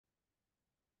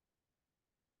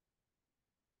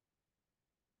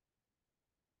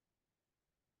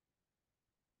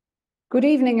Good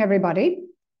evening, everybody.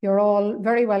 You're all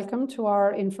very welcome to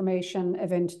our information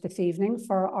event this evening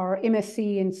for our MSc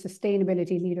in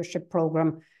Sustainability Leadership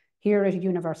programme here at the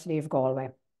University of Galway.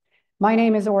 My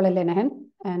name is Orla Linehan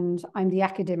and I'm the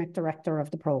Academic Director of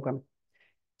the programme.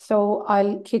 So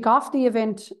I'll kick off the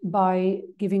event by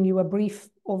giving you a brief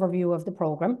overview of the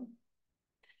programme.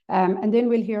 And then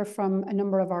we'll hear from a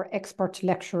number of our expert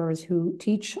lecturers who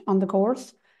teach on the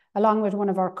course, along with one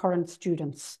of our current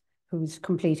students who's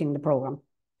completing the programme.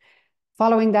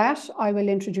 Following that, I will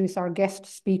introduce our guest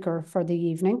speaker for the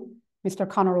evening, Mr.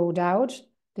 Conor O'Dowd,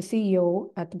 the CEO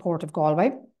at the Port of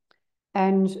Galway.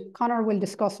 And Conor will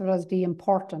discuss with us the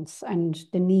importance and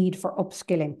the need for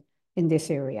upskilling in this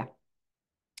area.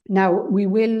 Now, we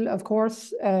will, of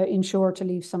course, ensure to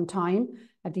leave some time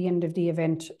at the end of the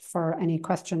event for any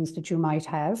questions that you might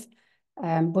have.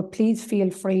 But please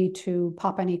feel free to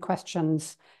pop any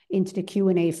questions into the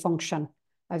Q&A function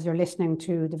as you're listening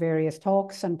to the various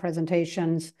talks and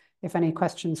presentations. If any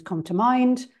questions come to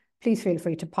mind, please feel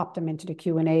free to pop them into the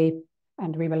Q&A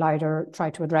and we will either try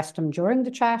to address them during the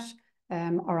chat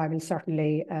or I will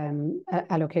certainly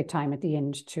allocate time at the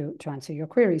end to answer your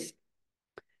queries.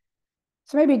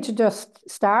 So maybe to just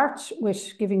start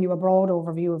with giving you a broad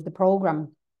overview of the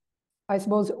programme, I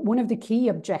suppose one of the key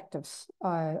objectives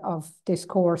of this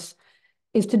course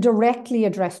is to directly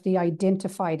address the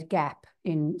identified gap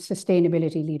in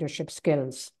sustainability leadership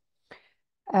skills.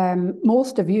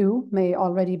 Most of you may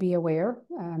already be aware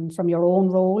from your own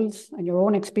roles and your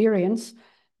own experience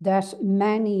that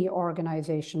many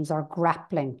organisations are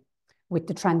grappling with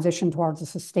the transition towards a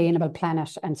sustainable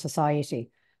planet and society.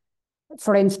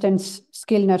 For instance,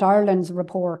 SkillNet Ireland's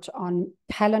report on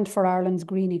Talent for Ireland's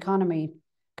Green Economy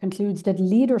concludes that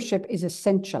leadership is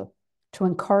essential to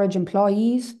encourage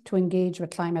employees to engage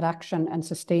with climate action and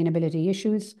sustainability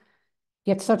issues,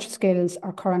 yet such skills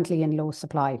are currently in low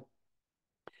supply.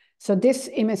 So this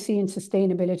MSc in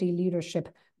Sustainability Leadership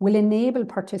will enable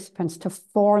participants to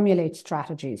formulate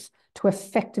strategies to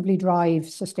effectively drive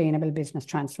sustainable business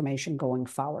transformation going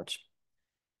forward.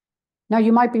 Now,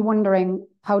 you might be wondering,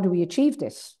 how do we achieve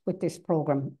this with this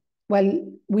programme? Well,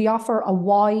 we offer a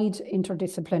wide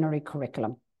interdisciplinary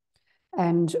curriculum,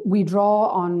 and we draw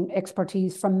on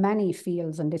expertise from many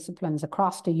fields and disciplines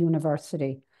across the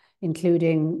university,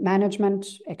 including management,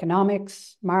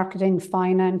 economics, marketing,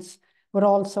 finance, but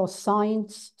also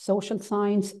science, social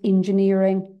science,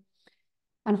 engineering.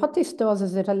 And what this does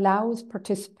is it allows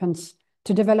participants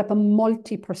to develop a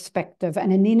multi-perspective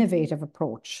and an innovative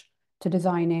approach to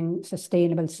designing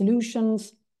sustainable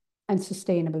solutions and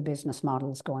sustainable business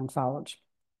models going forward.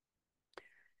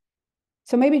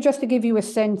 So maybe just to give you a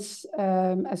sense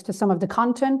as to some of the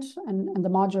content and the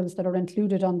modules that are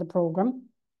included on the programme.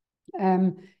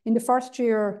 In the first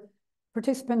year,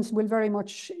 participants will very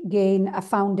much gain a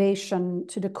foundation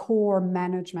to the core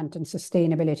management and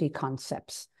sustainability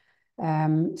concepts.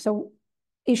 So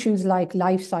issues like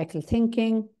life cycle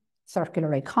thinking,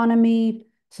 circular economy,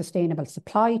 sustainable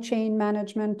supply chain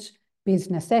management,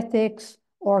 business ethics,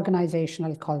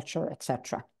 organizational culture,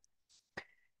 etc.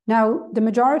 Now, the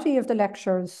majority of the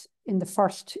lectures in the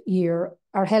first year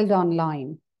are held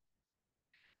online.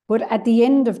 But at the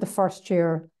end of the first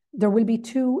year, there will be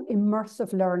 2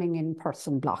 immersive learning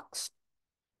in-person blocks.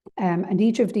 And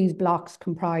each of these blocks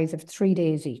comprise of 3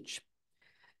 days each.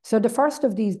 So the first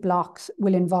of these blocks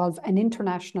will involve an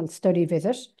international study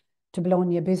visit to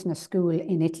Bologna Business School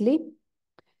in Italy.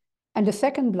 And the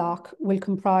second block will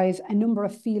comprise a number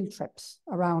of field trips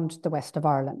around the west of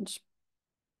Ireland.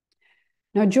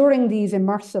 Now, during these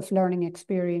immersive learning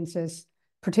experiences,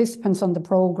 participants on the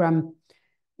programme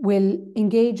will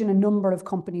engage in a number of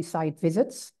company site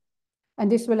visits, and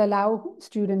this will allow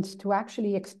students to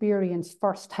actually experience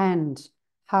firsthand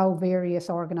how various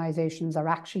organisations are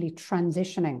actually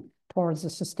transitioning towards a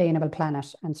sustainable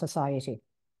planet and society.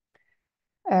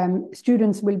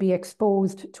 Students will be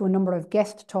exposed to a number of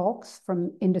guest talks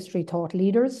from industry thought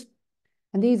leaders.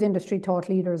 And these industry thought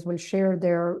leaders will share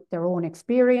their own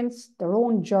experience, their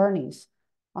own journeys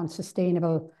on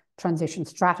sustainable transition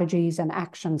strategies and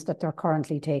actions that they're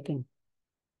currently taking.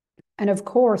 And of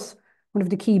course, one of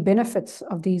the key benefits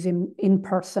of these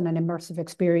in-person and immersive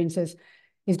experiences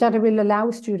is that it will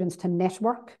allow students to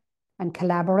network and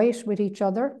collaborate with each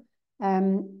other.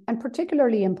 And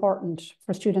particularly important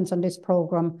for students on this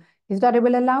programme is that it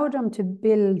will allow them to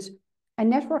build a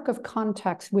network of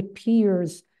contacts with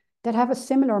peers that have a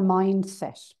similar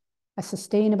mindset, a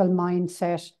sustainable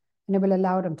mindset, and it will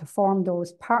allow them to form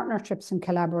those partnerships and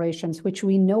collaborations which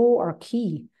we know are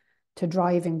key to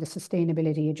driving the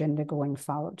sustainability agenda going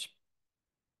forward.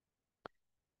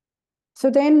 So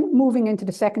then moving into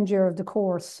the second year of the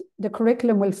course, the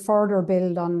curriculum will further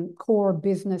build on core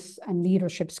business and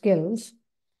leadership skills.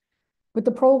 But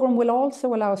the programme will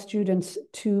also allow students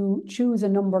to choose a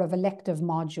number of elective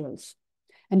modules.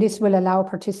 And this will allow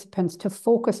participants to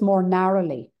focus more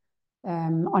narrowly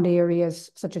on areas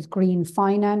such as green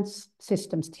finance,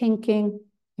 systems thinking,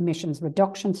 emissions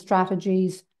reduction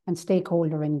strategies, and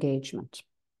stakeholder engagement.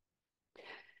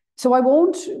 So I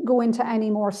won't go into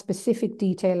any more specific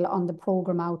detail on the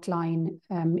programme outline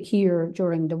here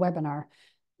during the webinar,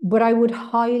 but I would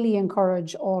highly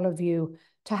encourage all of you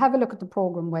to have a look at the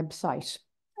programme website,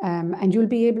 and you'll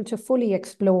be able to fully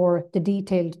explore the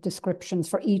detailed descriptions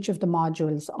for each of the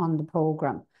modules on the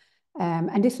programme.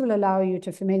 And this will allow you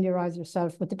to familiarise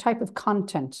yourself with the type of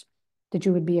content that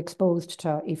you would be exposed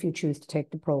to if you choose to take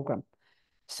the programme.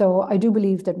 So I do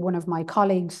believe that one of my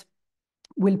colleagues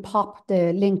will pop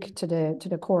the link to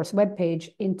the course webpage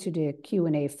into the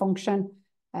Q&A function,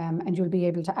 and you'll be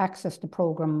able to access the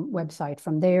programme website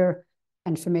from there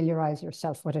and familiarise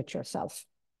yourself with it yourself.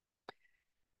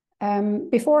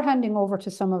 Before handing over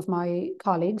to some of my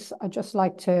colleagues, I'd just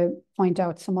like to point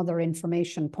out some other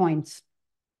information points.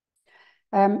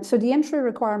 So the entry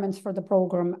requirements for the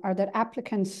programme are that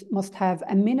applicants must have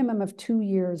a minimum of 2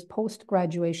 years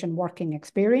post-graduation working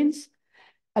experience,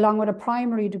 along with a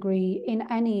primary degree in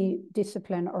any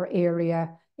discipline or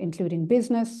area, including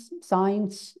business,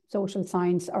 science, social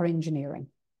science, or engineering.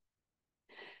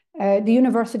 The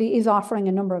university is offering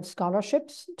a number of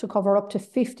scholarships to cover up to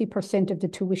 50% of the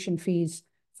tuition fees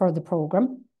for the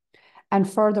programme,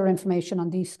 and further information on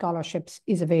these scholarships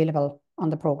is available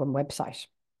on the programme website.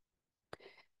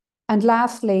 And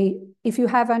lastly, if you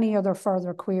have any other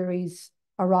further queries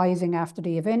arising after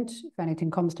the event, if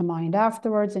anything comes to mind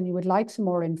afterwards and you would like some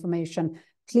more information,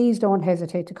 please don't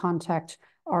hesitate to contact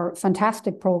our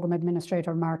fantastic programme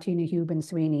administrator, Martina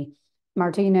Hubin-Sweeney.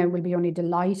 Martina will be only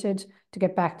delighted to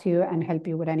get back to you and help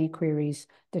you with any queries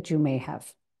that you may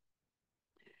have.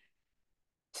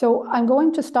 So I'm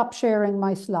going to stop sharing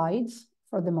my slides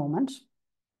for the moment.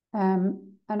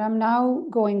 And I'm now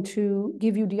going to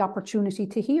give you the opportunity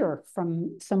to hear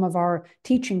from some of our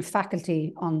teaching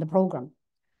faculty on the programme.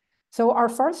 So our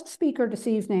first speaker this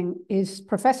evening is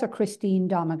Professor Christine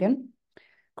Domigan.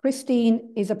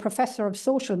 Christine is a professor of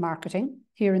social marketing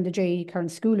here in the J.E. Kern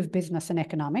School of Business and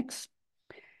Economics.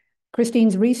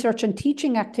 Christine's research and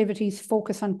teaching activities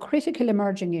focus on critical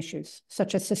emerging issues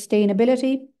such as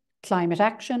sustainability, climate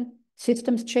action,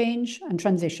 systems change, and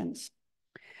transitions.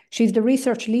 She's the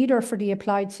research leader for the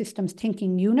Applied Systems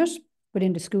Thinking Unit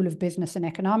within the School of Business and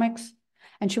Economics,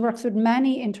 and she works with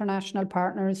many international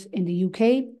partners in the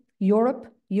UK,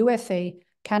 Europe, USA,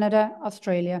 Canada,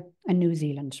 Australia, and New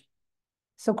Zealand.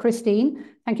 So Christine,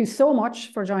 thank you so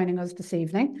much for joining us this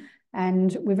evening,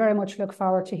 and we very much look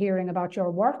forward to hearing about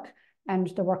your work and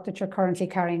the work that you're currently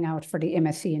carrying out for the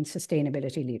MSc in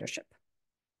Sustainability Leadership.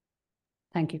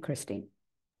 Thank you, Christine.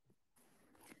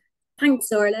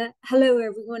 Thanks, Orla. Hello,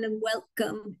 everyone, and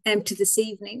welcome to this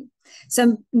evening. So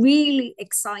I'm really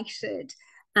excited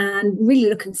and really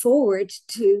looking forward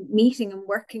to meeting and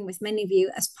working with many of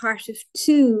you as part of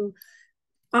 2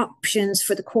 options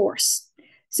for the course.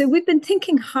 So we've been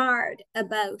thinking hard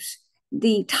about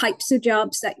the types of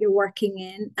jobs that you're working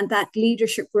in and that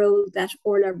leadership role that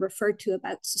Orla referred to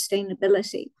about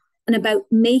sustainability and about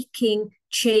making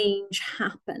change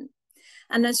happen.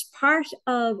 And as part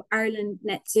of Ireland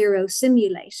Net Zero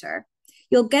Simulator,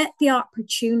 you'll get the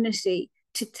opportunity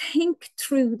to think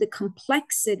through the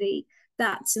complexity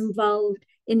that's involved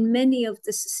in many of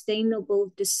the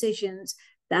sustainable decisions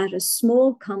that a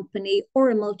small company or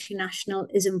a multinational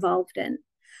is involved in.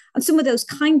 And some of those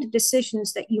kind of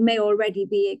decisions that you may already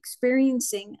be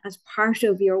experiencing as part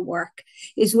of your work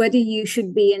is whether you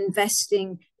should be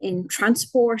investing in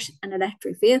transport and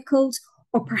electric vehicles,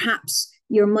 or perhaps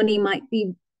your money might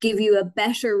give you a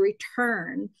better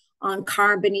return on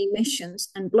carbon emissions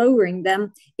and lowering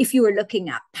them if you were looking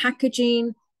at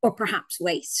packaging or perhaps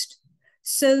waste.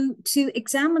 So to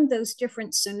examine those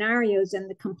different scenarios and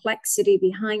the complexity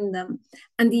behind them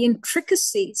and the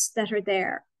intricacies that are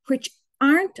there, which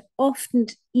aren't often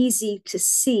easy to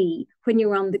see when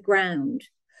you're on the ground,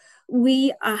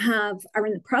 we are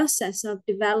in the process of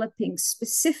developing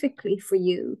specifically for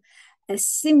you a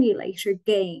simulator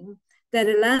game that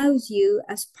allows you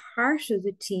as part of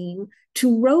the team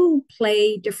to role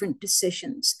play different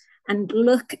decisions and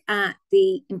look at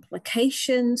the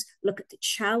implications, look at the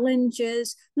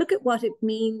challenges, look at what it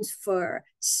means for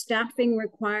staffing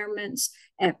requirements.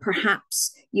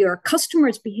 Perhaps your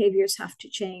customers' behaviors have to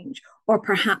change, or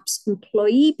perhaps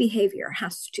employee behavior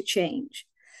has to change.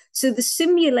 So the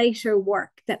simulator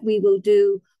work that we will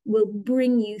do will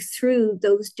bring you through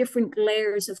those different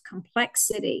layers of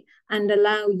complexity and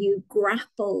allow you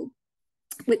grapple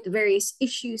with the various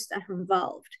issues that are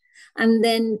involved. And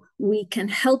then we can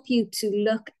help you to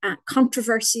look at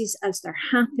controversies as they're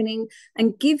happening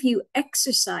and give you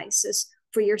exercises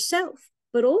for yourself,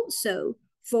 but also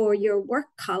for your work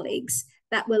colleagues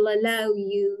that will allow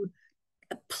you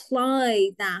apply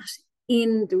that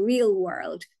in the real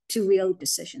world to real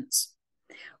decisions.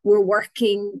 We're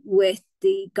working with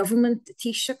the government, the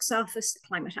Taoiseach's office, the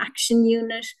Climate Action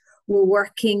Unit. We're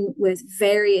working with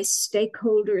various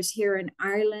stakeholders here in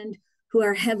Ireland who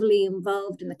are heavily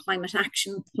involved in the Climate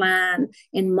Action Plan,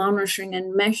 in monitoring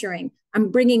and measuring,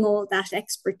 and bringing all that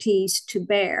expertise to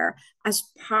bear as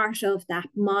part of that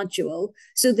module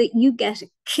so that you get a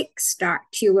kickstart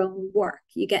to your own work.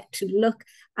 You get to look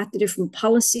at the different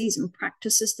policies and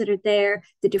practices that are there,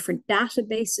 the different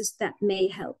databases that may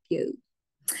help you.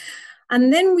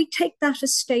 And then we take that a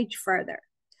stage further.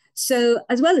 So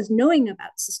as well as knowing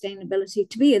about sustainability,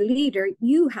 to be a leader,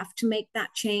 you have to make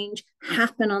that change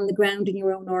happen on the ground in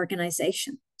your own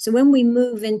organization. So when we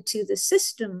move into the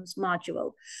systems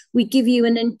module, we give you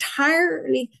an entire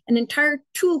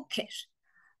toolkit,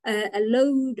 a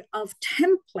load of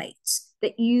templates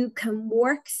that you can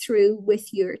work through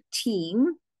with your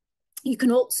team. You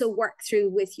can also work through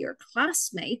with your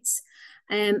classmates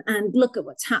and look at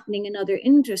what's happening in other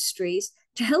industries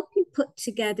to help you put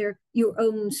together your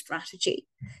own strategy.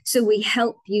 So we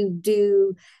help you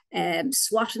do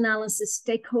SWOT analysis,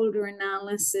 stakeholder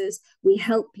analysis. We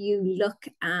help you look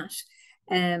at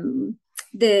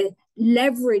the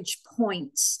leverage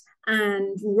points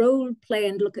and role play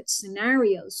and look at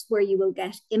scenarios where you will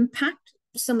get impact.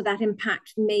 Some of that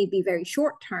impact may be very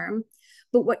short term,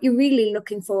 but what you're really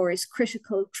looking for is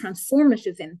critical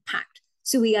transformative impact.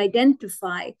 So we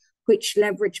identify which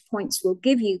leverage points will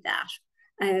give you that,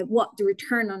 what the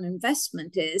return on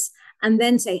investment is, and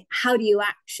then say, how do you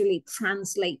actually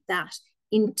translate that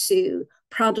into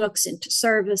products, into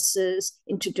services,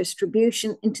 into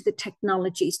distribution, into the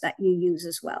technologies that you use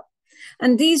as well.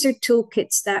 And these are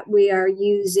toolkits that we are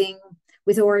using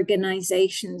with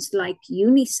organizations like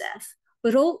UNICEF,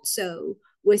 but also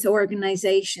with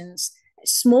organizations,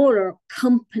 smaller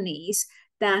companies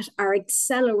that are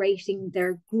accelerating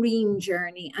their green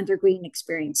journey and their green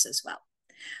experience as well.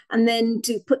 And then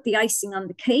to put the icing on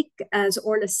the cake, as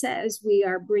Orla says, we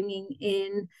are bringing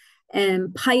in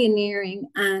pioneering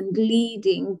and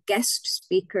leading guest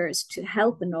speakers to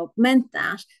help and augment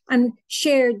that and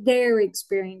share their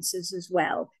experiences as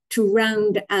well to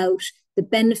round out the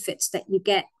benefits that you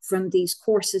get from these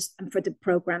courses and for the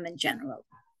program in general.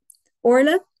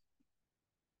 Orla,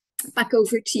 back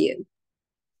over to you.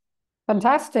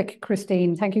 Fantastic,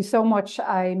 Christine. Thank you so much.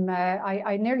 I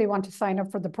nearly want to sign up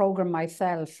for the program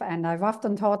myself, and I've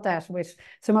often thought that with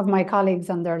some of my colleagues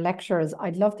on their lectures,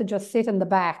 I'd love to just sit in the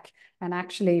back and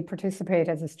actually participate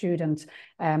as a student.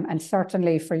 And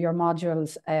certainly for your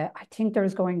modules, I think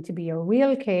there's going to be a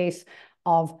real case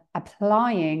of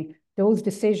applying those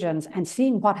decisions and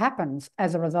seeing what happens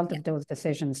as a result of those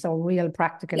decisions. So real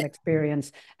practical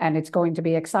experience. And it's going to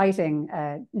be exciting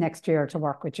next year to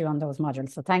work with you on those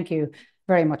modules. So thank you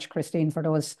very much, Christine, for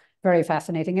those very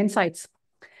fascinating insights.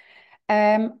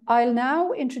 I'll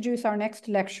now introduce our next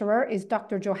lecturer is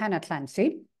Dr. Johanna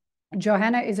Clancy.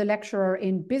 Johanna is a lecturer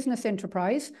in business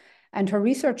enterprise, and her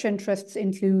research interests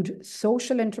include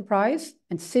social enterprise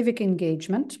and civic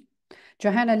engagement.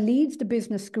 Johanna leads the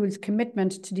business school's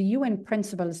commitment to the UN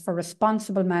Principles for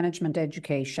Responsible Management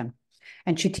Education,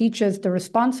 and she teaches the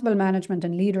Responsible Management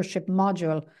and Leadership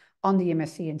module on the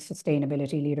MSc in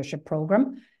Sustainability Leadership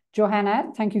Programme.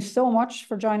 Johanna, thank you so much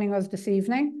for joining us this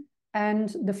evening,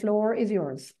 and the floor is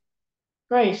yours.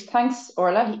 Great, thanks,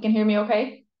 Orla. You can hear me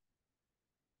okay?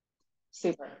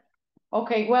 Super.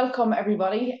 Okay, welcome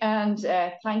everybody, and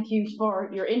thank you for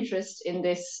your interest in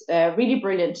this really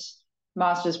brilliant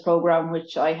master's program,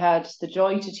 which I had the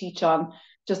joy to teach on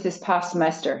just this past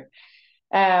semester.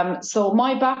 So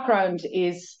my background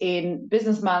is in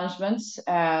business management,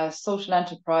 social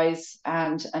enterprise,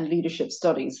 and leadership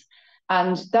studies.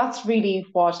 And that's really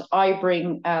what I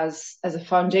bring as a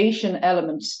foundation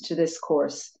element to this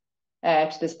course,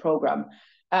 to this program.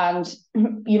 And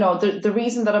you know, the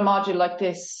reason that a module like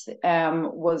this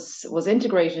was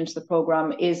integrated into the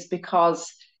program is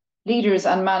because leaders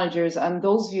and managers and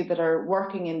those of you that are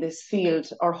working in this field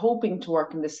or hoping to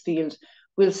work in this field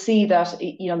will see that,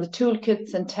 you know, the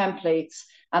toolkits and templates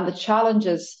and the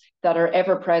challenges that are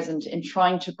ever present in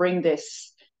trying to bring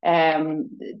this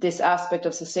aspect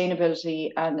of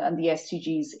sustainability and the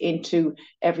SDGs into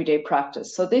everyday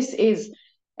practice. So this is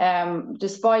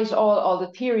despite all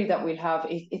the theory that we'll have,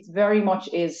 it very much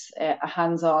is a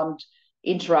hands-on,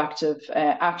 interactive,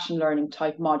 action learning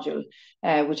type module,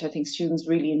 which I think students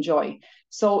really enjoy.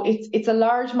 So it's a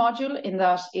large module in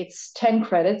that it's 10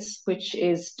 credits, which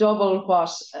is double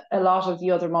what a lot of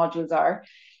the other modules are.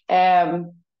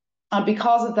 And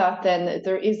because of that, then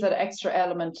there is that extra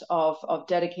element of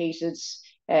dedicated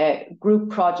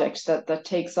group projects that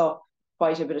takes up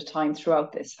quite a bit of time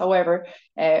throughout this. However,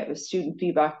 student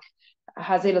feedback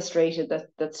has illustrated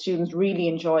that students really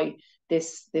enjoy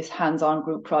this hands-on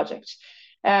group project.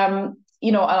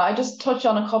 You know, and I just touch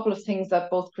on a couple of things that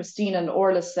both Christine and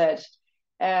Orla said.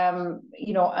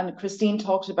 You know, and Christine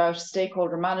talked about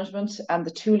stakeholder management and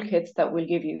the toolkits that we'll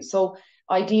give you. So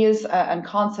ideas and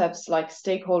concepts like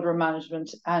stakeholder management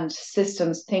and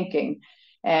systems thinking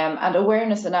and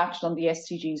awareness and action on the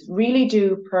SDGs really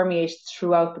do permeate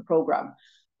throughout the program.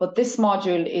 But this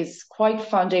module is quite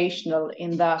foundational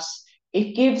in that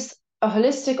it gives a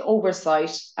holistic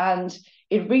oversight, and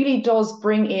it really does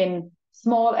bring in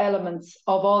small elements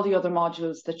of all the other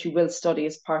modules that you will study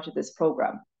as part of this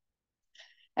program.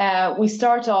 We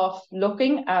start off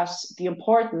looking at the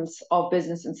importance of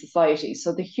business in society.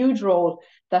 So the huge role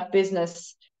that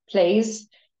business plays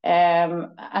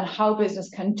and how business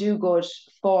can do good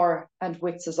for and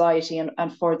with society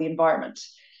and for the environment.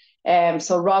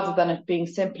 So rather than it being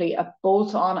simply a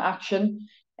bolt-on action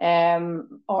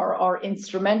or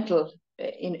instrumental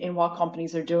in what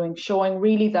companies are doing, showing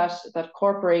really that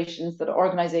corporations, that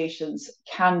organizations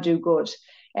can do good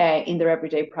in their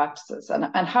everyday practices,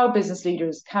 and how business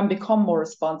leaders can become more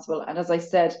responsible, and as I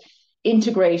said,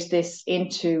 integrate this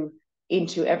into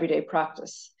everyday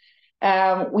practice.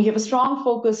 We have a strong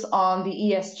focus on the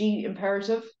ESG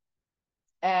imperative,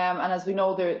 and as we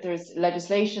know, there's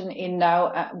legislation in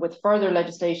now with further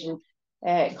legislation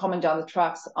coming down the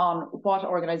tracks on what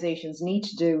organizations need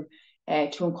to do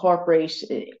to incorporate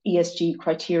ESG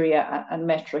criteria and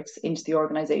metrics into the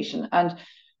organization. And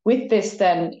with this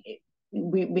then,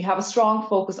 we have a strong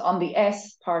focus on the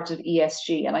S part of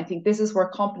ESG. And I think this is where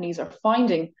companies are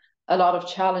finding a lot of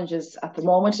challenges at the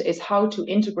moment, is how to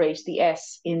integrate the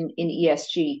S in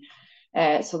ESG.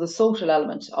 So the social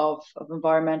element of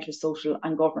environmental, social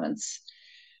and governance.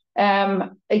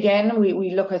 Again,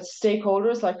 we look at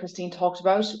stakeholders like Christine talked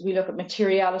about. We look at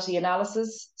materiality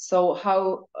analysis. So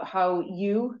how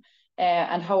you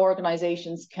and how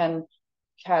organizations can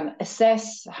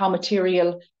assess how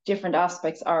material different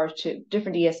aspects are to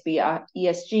different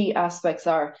ESG aspects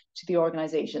are to the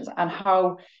organizations, and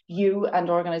how you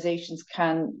and organizations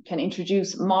can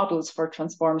introduce models for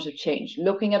transformative change,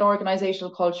 looking at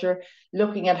organizational culture,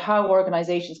 looking at how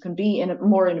organizations can be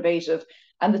more innovative,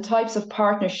 and the types of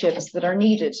partnerships that are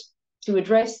needed to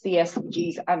address the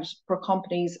SDGs and for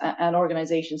companies and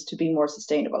organizations to be more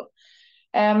sustainable.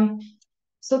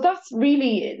 So that's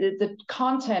really the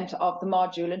content of the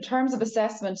module. In terms of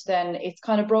assessment, then it's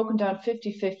kind of broken down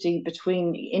 50-50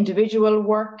 between individual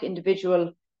work,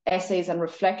 individual essays and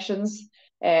reflections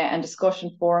and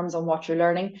discussion forums on what you're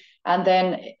learning. And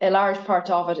then a large part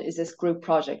of it is this group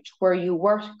project where you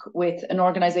work with an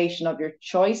organization of your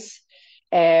choice.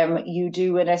 You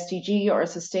do an SDG or a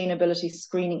sustainability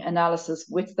screening analysis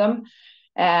with them.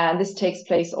 And this takes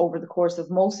place over the course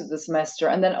of most of the semester.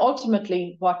 And then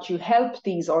ultimately, what you help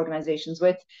these organizations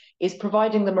with is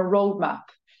providing them a roadmap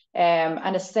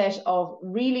and a set of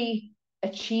really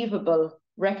achievable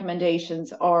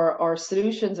recommendations or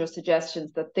solutions or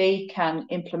suggestions that they can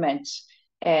implement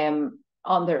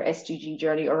on their SDG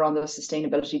journey or on their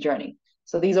sustainability journey.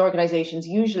 So these organizations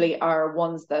usually are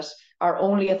ones that are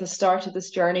only at the start of this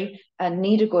journey and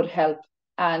need a good help.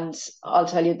 And I'll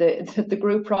tell you, the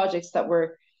group projects that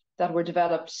were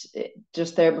developed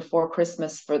just there before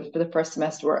Christmas for the first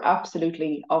semester were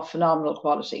absolutely of phenomenal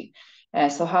quality.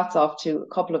 So hats off to a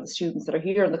couple of the students that are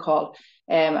here on the call.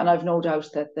 And I've no doubt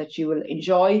that you will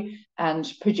enjoy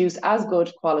and produce as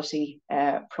good quality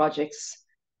projects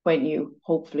when you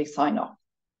hopefully sign up.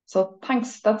 So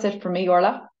thanks. That's it for me,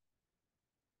 Orla.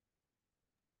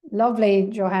 Lovely,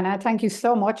 Johanna. Thank you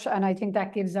so much. And I think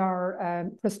that gives our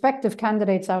prospective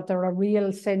candidates out there a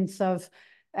real sense of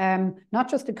not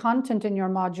just the content in your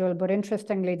module, but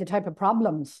interestingly, the type of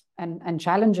problems and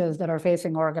challenges that are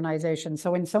facing organizations.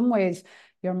 So in some ways,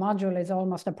 your module is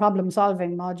almost a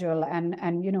problem-solving module,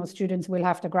 and you know, students will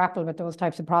have to grapple with those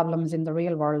types of problems in the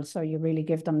real world. So you really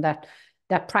give them that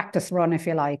practice run, if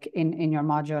you like, in your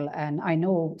module. And I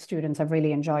know students have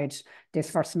really enjoyed this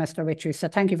first semester with you. So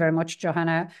thank you very much,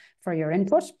 Johanna, for your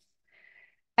input.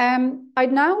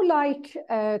 I'd now like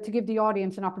to give the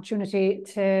audience an opportunity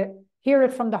to hear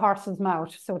it from the horse's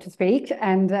mouth, so to speak.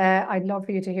 And I'd love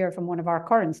for you to hear from one of our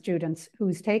current students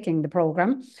who's taking the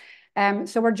programme.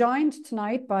 So we're joined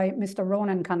tonight by Mr.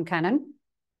 Ronan Concannon.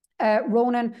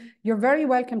 Ronan, you're very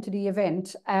welcome to the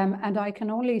event, and I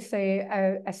can only say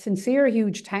a sincere,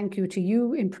 huge thank you to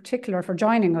you in particular for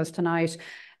joining us tonight,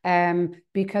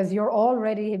 because you're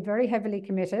already very heavily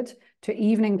committed to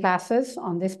evening classes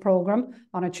on this programme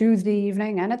on a Tuesday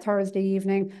evening and a Thursday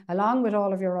evening, along with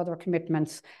all of your other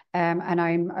commitments. And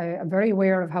I'm very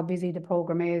aware of how busy the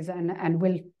programme is, and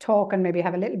we'll talk and maybe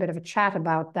have a little bit of a chat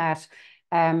about that.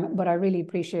 But I really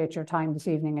appreciate your time this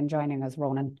evening and joining us,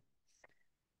 Ronan.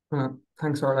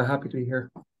 Thanks, Orla. Happy to be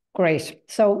here. Great.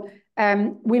 So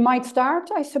we might start,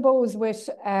 I suppose, with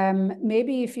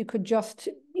maybe if you could just,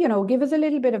 give us a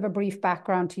little bit of a brief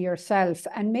background to yourself,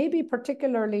 and maybe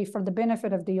particularly for the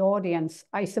benefit of the audience,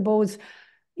 I suppose,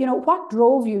 what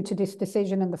drove you to this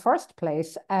decision in the first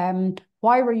place?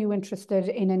 Why were you interested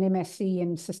in an MSc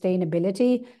in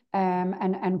sustainability?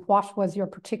 And what was your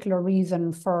particular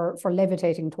reason for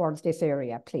levitating towards this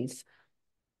area, please?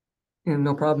 Yeah,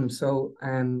 no problem. So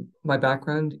my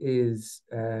background is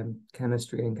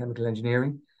chemistry and chemical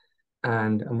engineering,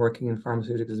 and I'm working in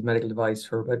pharmaceuticals and medical device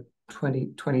for about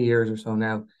 20 years or so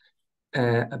now.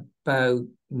 About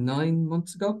 9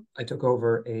 months ago, I took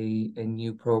over a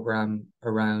new program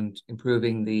around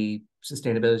improving the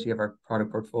sustainability of our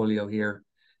product portfolio here.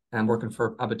 I'm working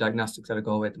for Abbott Diagnostics out of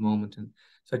Galway at the moment. And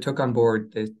so I took on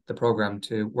board the program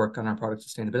to work on our product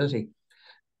sustainability.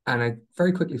 And I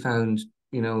very quickly found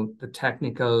the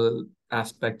technical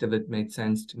aspect of it made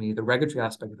sense to me. The regulatory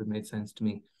aspect of it made sense to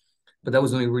me. But that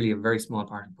was only really a very small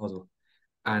part of the puzzle.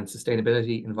 And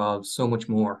sustainability involves so much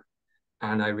more.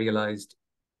 And I realized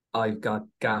I've got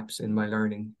gaps in my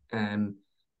learning,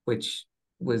 which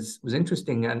was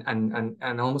interesting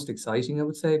and almost exciting, I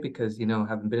would say, because,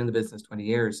 having been in the business 20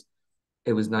 years,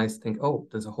 it was nice to think, oh,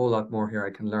 there's a whole lot more here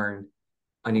I can learn.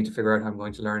 I need to figure out how I'm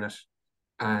going to learn it.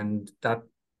 And that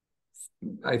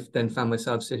I've then found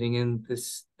myself sitting in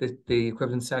the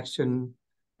equivalent section,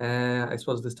 I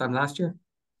suppose this time last year,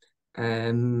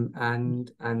 and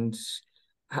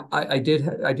I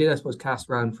did I suppose cast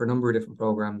around for a number of different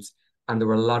programs, and there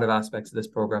were a lot of aspects of this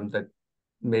program that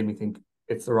made me think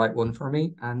it's the right one for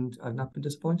me, and I've not been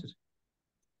disappointed.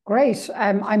 Great.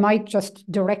 I might just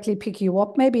directly pick you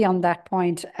up maybe on that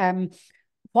point.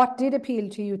 What did appeal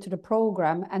to you to the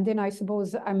program? And then I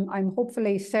suppose I'm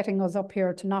hopefully setting us up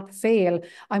here to not fail.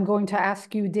 I'm going to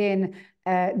ask you then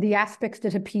the aspects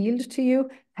that appealed to you,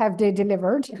 have they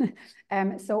delivered?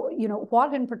 So,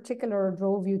 what in particular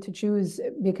drove you to choose?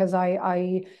 Because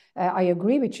I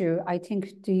agree with you. I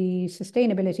think the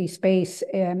sustainability space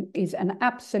is an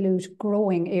absolute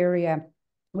growing area,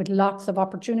 with lots of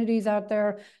opportunities out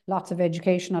there, lots of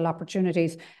educational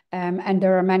opportunities. And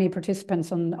there are many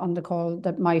participants on the call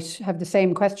that might have the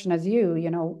same question as you,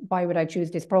 why would I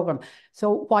choose this program?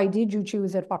 So why did you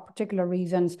choose it? What particular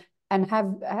reasons? And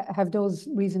have those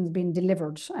reasons been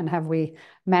delivered? And have we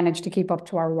managed to keep up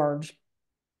to our word?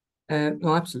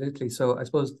 No, absolutely. So I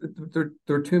suppose there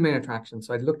are two main attractions.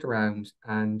 So I looked around,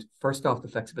 and first off, the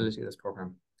flexibility of this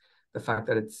program, the fact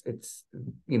that it's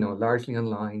largely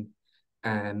online,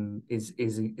 is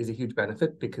a huge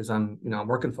benefit, because I'm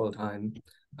working full time.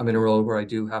 I'm in a role where I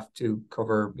do have to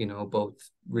cover both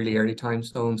really early time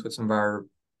zones with some of our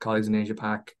colleagues in Asia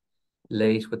Pac,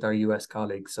 late with our US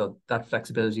colleagues. So that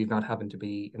flexibility of not having to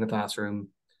be in the classroom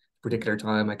particular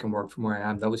time, I can work from where I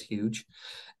am. That was huge.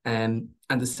 And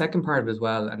the second part of it as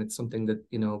well, and it's something that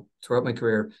throughout my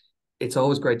career, it's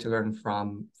always great to learn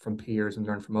from peers and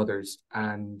learn from others.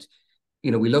 And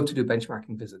we love to do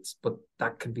benchmarking visits, but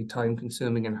that can be time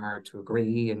consuming and hard to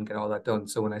agree and get all that done.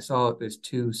 So when I saw there's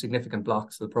two significant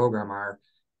blocks of the program are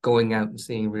going out and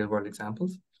seeing real world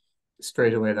examples,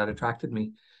 straight away that attracted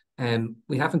me.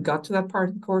 We haven't got to that part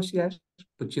of the course yet,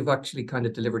 but you've actually kind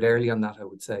of delivered early on that, I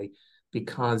would say,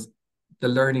 because the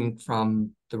learning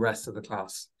from the rest of the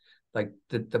class, like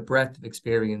the breadth of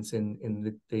experience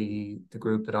in the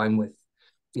group that I'm with.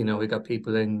 We've got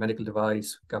people in medical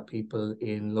device, we've got people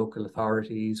in local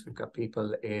authorities, we've got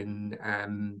people in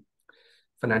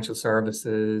financial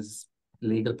services,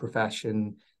 legal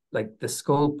profession. Like the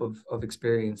scope of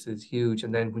experience is huge.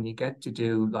 And then when you get to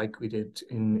do, like we did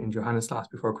in Johannes class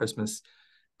before Christmas,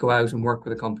 go out and work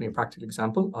with a company, a practical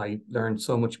example. I learned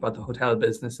so much about the hotel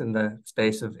business in the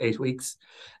space of 8 weeks.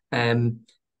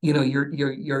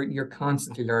 You're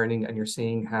constantly learning, and you're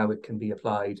seeing how it can be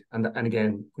applied. And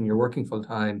again, when you're working full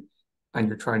time and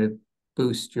you're trying to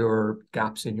boost your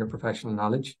gaps in your professional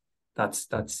knowledge, that's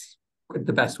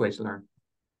the best way to learn.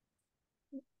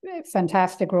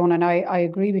 fantastic, Ronan. I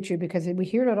agree with you, because we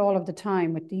hear it all of the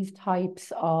time with these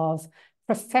types of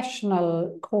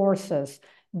professional courses,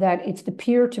 that it's the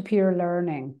peer-to-peer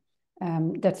learning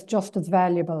that's just as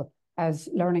valuable as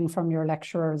learning from your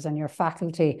lecturers and your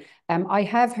faculty. I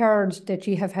have heard that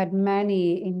you have had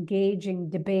many engaging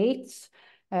debates,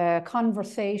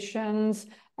 conversations,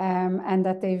 and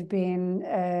that they've been,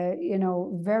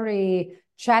 very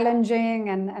challenging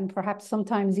and perhaps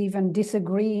sometimes even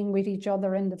disagreeing with each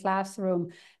other in the classroom.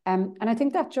 And I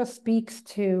think that just speaks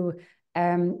to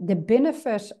the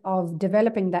benefit of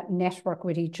developing that network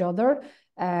with each other,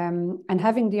 and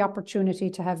having the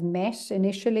opportunity to have met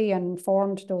initially and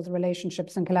formed those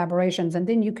relationships and collaborations. And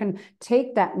then you can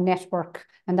take that network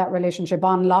and that relationship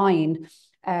online.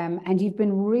 And you've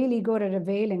been really good at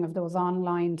availing of those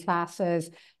online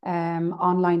classes,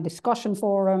 online discussion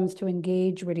forums to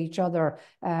engage with each other.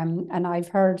 And I've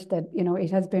heard that,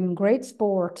 it has been great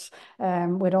sport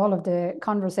with all of the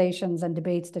conversations and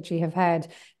debates that you have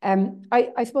had.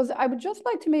 I suppose I would just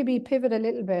like to maybe pivot a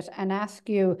little bit and ask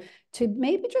you to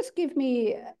maybe just give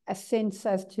me a sense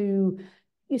as to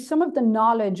some of the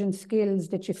knowledge and skills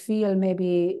that you feel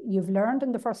maybe you've learned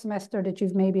in the first semester that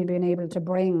you've maybe been able to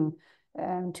bring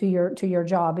to your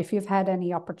job, if you've had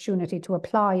any opportunity to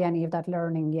apply any of that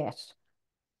learning yet.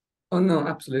 Oh no,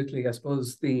 absolutely. I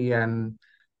suppose the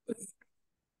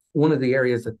one of the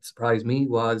areas that surprised me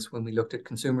was when we looked at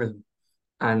consumerism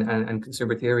and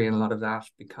consumer theory and a lot of that,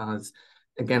 because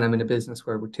again, I'm in a business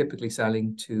where we're typically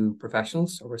selling to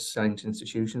professionals, or we're selling to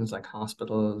institutions like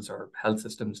hospitals or health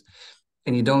systems,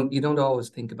 and you don't always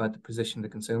think about the position of the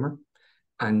consumer.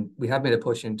 And we have made a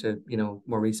push into,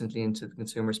 more recently into the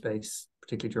consumer space,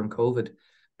 particularly during COVID.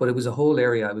 But it was a whole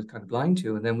area I was kind of blind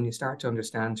to. And then when you start to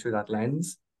understand through that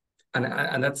lens,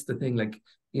 and that's the thing, like,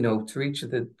 through each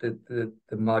of the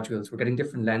modules, we're getting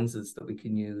different lenses that we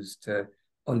can use to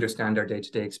understand our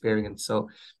day-to-day experience. So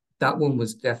that one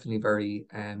was definitely very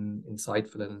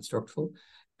insightful and instructful.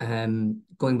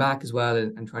 Going back as well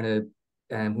and trying to,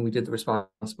 when we did the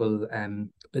responsible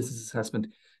business assessment,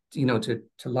 to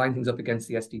line things up against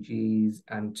the SDGs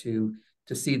and to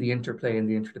see the interplay and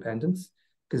the interdependence.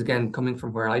 Because again, coming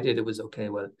from where I did, it was okay,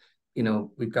 well,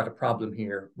 we've got a problem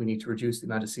here. We need to reduce the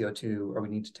amount of CO2, or we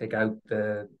need to take out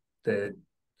the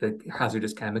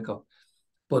hazardous chemical.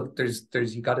 But there's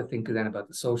you got to think then about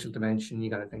the social dimension. You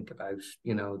got to think about,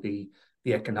 the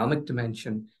economic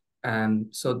dimension.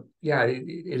 So yeah,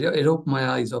 it opened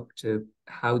my eyes up to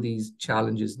how these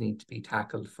challenges need to be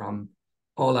tackled from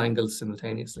all angles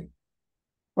simultaneously.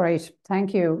 Great.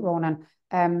 Thank you, Ronan.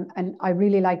 And I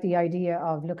really like the idea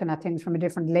of looking at things from a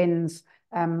different lens.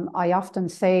 I often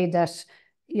say that,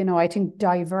 I think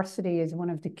diversity is one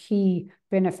of the key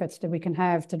benefits that we can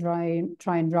have to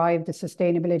try and drive the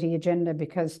sustainability agenda,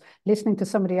 because listening to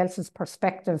somebody else's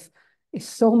perspective is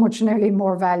so much nearly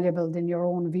more valuable than your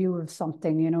own view of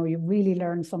something. You really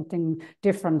learn something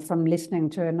different from listening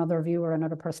to another view or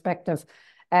another perspective.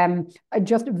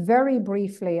 Just very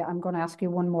briefly, I'm going to ask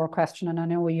you one more question, and I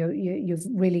know you've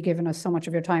really given us so much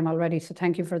of your time already, so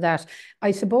thank you for that.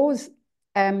 I suppose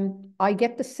I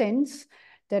get the sense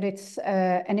that it's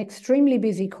an extremely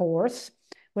busy course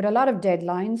with a lot of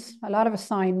deadlines, a lot of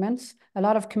assignments, a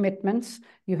lot of commitments.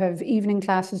 You have evening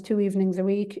classes 2 evenings a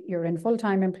week, you're in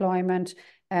full-time employment,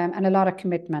 and a lot of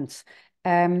commitments.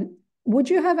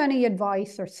 Would you have any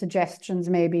advice or suggestions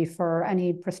maybe for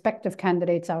any prospective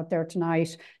candidates out there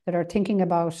tonight that are thinking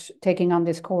about taking on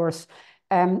this course?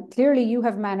 Clearly, you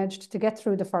have managed to get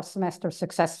through the first semester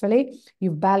successfully.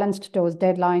 You've balanced those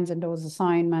deadlines and those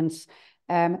assignments.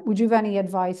 Would you have any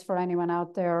advice for anyone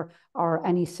out there, or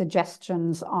any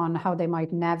suggestions on how they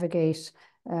might navigate,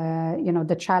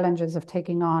 the challenges of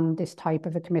taking on this type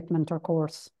of a commitment or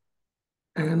course?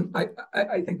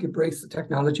 I think embrace the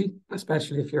technology,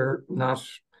 especially if you're not,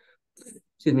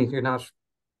 if you're not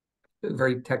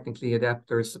very technically adept.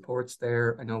 There's supports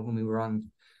there. I know when we were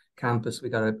on campus, we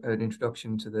got an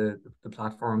introduction to the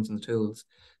platforms and the tools.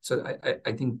 So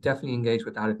I think definitely engage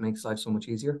with that. It makes life so much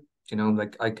easier.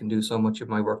 Like I can do so much of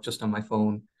my work just on my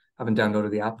phone, having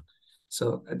downloaded the app.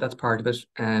 So that's part of it.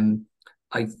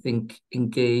 I think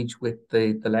engage with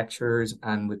the lecturers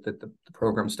and with the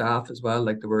program staff as well.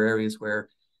 Like there were areas where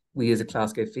we as a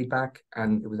class gave feedback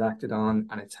and it was acted on,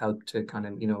 and it's helped to kind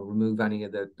of, remove any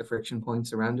of the friction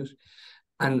points around it.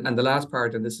 And the last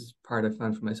part, and this is part I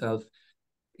found for myself,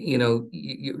 there's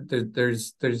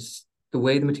the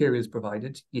way the material is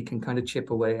provided, you can kind of chip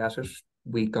away at it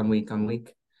week on week on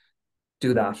week.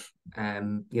 Do that.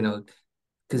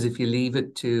 Because if you leave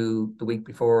it to the week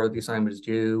before the assignment is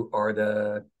due, or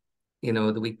the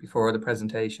week before the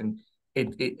presentation,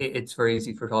 it's very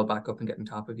easy for it all back up and get on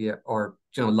top of you, or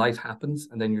life happens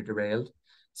and then you're derailed.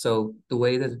 So the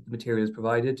way that the material is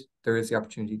provided, there is the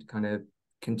opportunity to kind of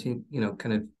continue,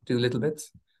 kind of do little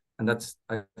bits, and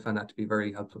I find that to be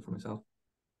very helpful for myself.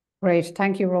 Great,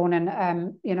 thank you,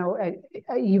 Ronan.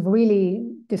 You've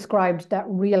really described that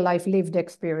real life lived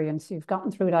experience. You've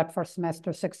gotten through that first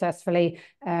semester successfully,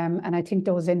 and I think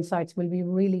those insights will be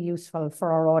really useful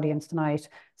for our audience tonight.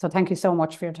 So thank you so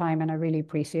much for your time, and I really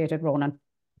appreciate it, Ronan.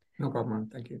 No problem, Ronan.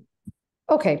 Thank you.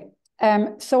 Okay,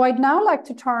 so I'd now like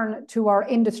to turn to our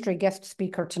industry guest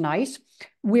speaker tonight.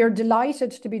 We're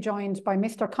delighted to be joined by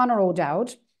Mr. Conor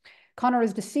O'Dowd. Conor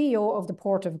is the CEO of the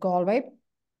Port of Galway,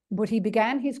 but he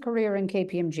began his career in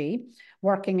KPMG,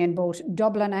 working in both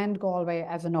Dublin and Galway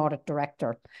as an audit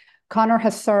director. Conor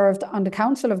has served on the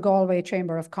Council of Galway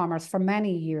Chamber of Commerce for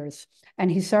many years, and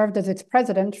he served as its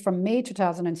president from May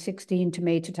 2016 to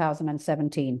May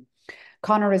 2017.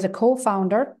 Conor is a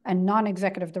co-founder and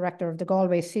non-executive director of the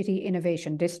Galway City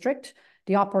Innovation District,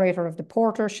 the operator of the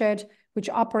Porter Shed, which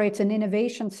operates an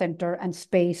innovation centre and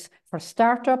space for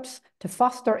startups to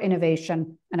foster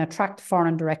innovation and attract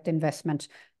foreign direct investment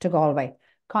to Galway.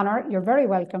 Conor, you're very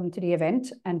welcome to the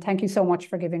event, and thank you so much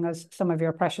for giving us some of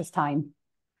your precious time.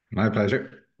 My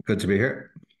pleasure. Good to be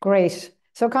here. Great.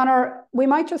 So Conor, we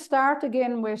might just start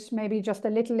again with maybe just a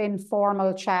little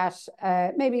informal chat,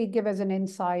 maybe give us an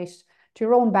insight to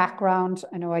your own background.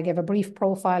 I know I gave a brief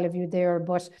profile of you there,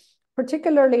 but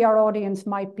particularly our audience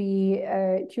might be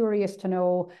curious to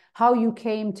know how you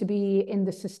came to be in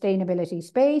the sustainability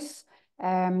space,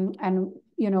 and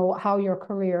how your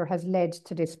career has led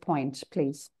to this point,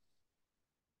 please.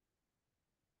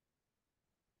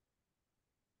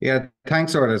 Yeah,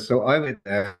 thanks, Orla. So I was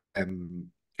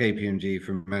KPMG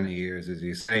for many years, as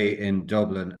you say, in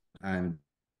Dublin and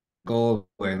Galway,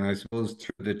 and I suppose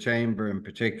through the chamber and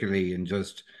particularly in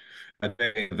just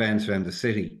events around the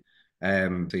city.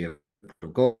 So yeah,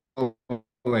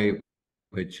 Galway,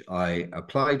 which I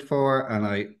applied for, and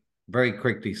I very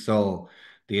quickly saw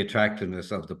the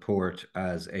attractiveness of the port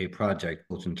as a project,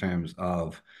 both in terms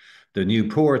of the new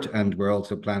port, and we're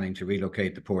also planning to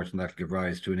relocate the port, and that'll give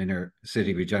rise to an inner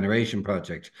city regeneration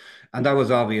project. And that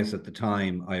was obvious at the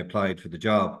time I applied for the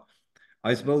job.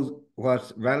 I suppose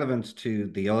what's relevant to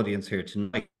the audience here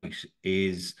tonight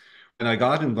is when I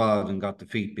got involved and got the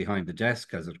feet behind the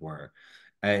desk, as it were,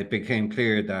 it became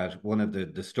clear that one of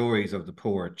the stories of the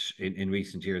port in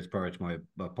recent years prior to my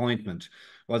appointment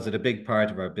was that a big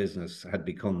part of our business had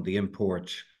become the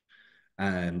import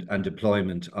and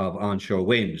deployment of onshore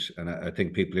wind. And I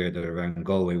think people here that are around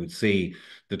Galway would see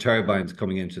the turbines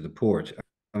coming into the port.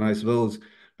 And I suppose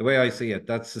the way I see it,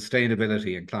 that's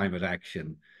sustainability and climate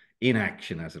action in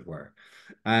action, as it were.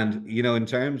 And, in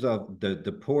terms of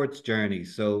the port's journey,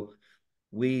 so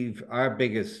our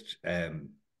biggest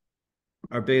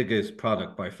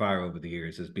product by far over the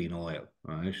years has been oil,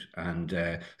 right?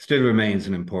 And still remains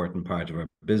an important part of our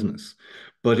business.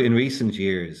 But in recent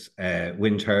years,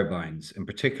 wind turbines, in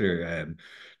particular,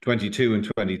 22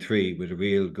 and 23, with a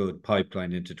real good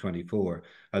pipeline into 24,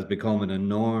 has become an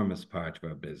enormous part of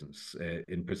our business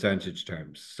in percentage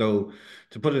terms. So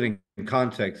to put it in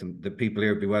context, and the people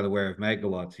here will be well aware of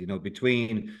megawatts,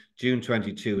 between June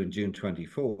 22 and June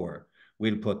 24,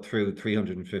 we'll put through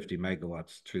 350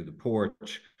 megawatts through the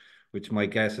port, which my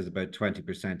guess is about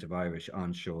 20% of Irish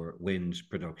onshore wind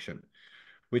production,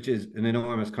 which is an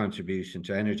enormous contribution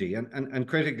to energy. And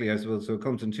critically, I suppose, so it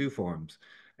comes in two forms.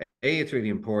 It's really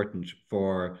important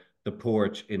for the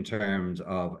port in terms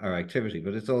of our activity,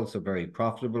 but it's also very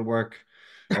profitable work.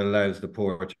 It allows the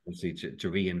port obviously to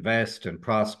reinvest and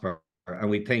prosper. And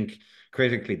we think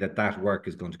critically that work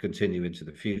is going to continue into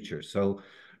the future. So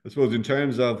I suppose in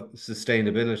terms of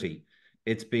sustainability,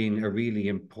 it's been a really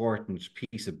important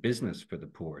piece of business for the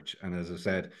port. And as I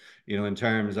said, in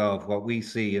terms of what we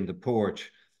see in the port,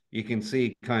 you can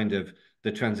see kind of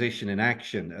the transition in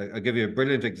action. I'll give you a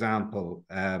brilliant example,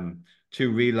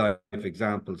 two real life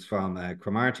examples from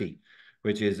Cromarty,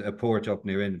 which is a port up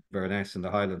near Inverness in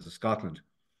the Highlands of Scotland.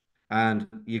 And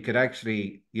you could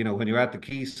actually, when you're at the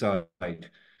quayside,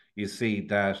 you see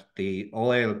that the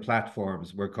oil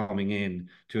platforms were coming in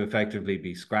to effectively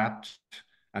be scrapped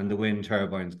and the wind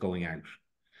turbines going out.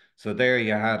 So there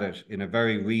you had it in a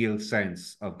very real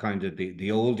sense of kind of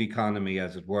the old economy,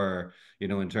 as it were,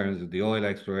 in terms of the oil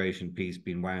exploration piece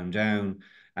being wound down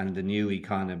and the new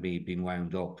economy being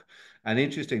wound up. And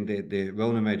interesting,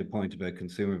 Rona made a point about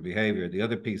consumer behavior. The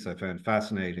other piece I found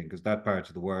fascinating, because that part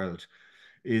of the world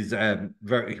is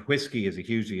whiskey is a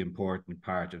hugely important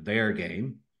part of their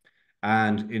game.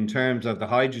 And in terms of the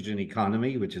hydrogen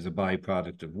economy, which is a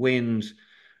byproduct of wind,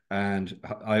 and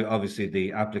obviously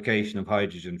the application of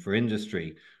hydrogen for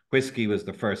industry. Whiskey was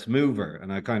the first mover,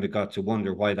 and I kind of got to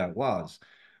wonder why that was.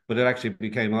 But it actually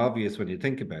became obvious when you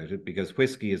think about it, because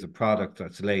whiskey is a product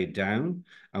that's laid down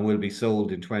and will be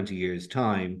sold in 20 years'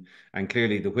 time. And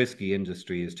clearly the whiskey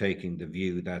industry is taking the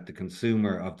view that the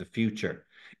consumer of the future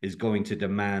is going to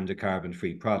demand a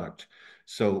carbon-free product.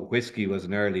 So whiskey was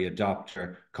an early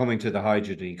adopter coming to the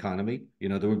hydrogen economy.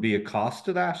 There would be a cost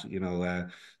to that.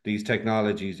 These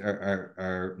technologies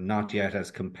are not yet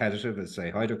as competitive as, say,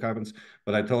 hydrocarbons.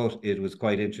 But I thought it was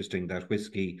quite interesting that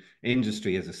whiskey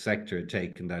industry as a sector had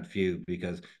taken that view,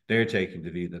 because they're taking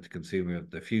the view that the consumer of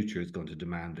the future is going to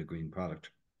demand a green product.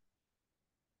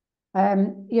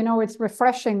 It's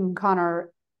refreshing,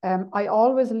 Conor. I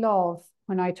always love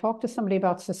when I talk to somebody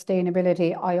about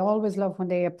sustainability, I always love when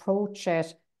they approach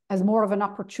it as more of an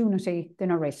opportunity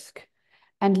than a risk.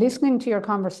 And listening to your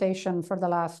conversation for the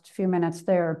last few minutes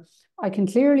there, I can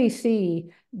clearly see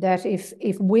that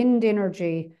if wind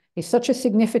energy is such a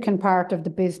significant part of the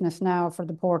business now for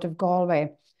the Port of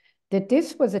Galway, that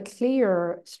this was a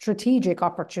clear strategic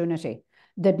opportunity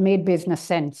that made business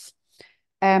sense.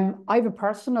 I have a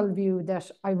personal view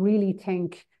that I really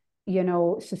think,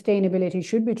 sustainability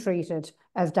should be treated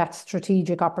as that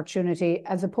strategic opportunity,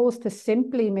 as opposed to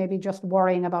simply maybe just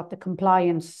worrying about the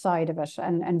compliance side of it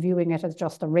and viewing it as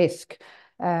just a risk.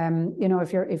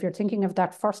 If you're thinking of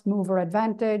that first mover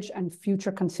advantage and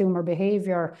future consumer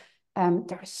behavior,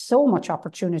 there's so much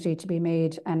opportunity to be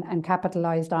made and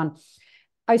capitalized on.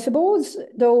 I suppose,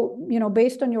 though,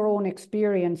 based on your own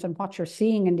experience and what you're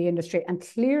seeing in the industry, and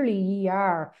clearly ye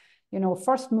are,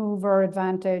 first mover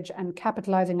advantage and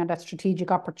capitalizing on that strategic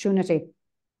opportunity.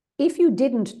 If you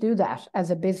didn't do that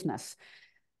as a business,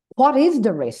 what is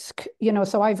the risk?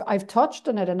 So I've touched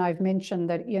on it, and I've mentioned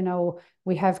that,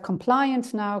 we have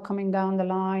compliance now coming down the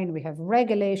line. We have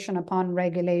regulation upon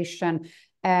regulation.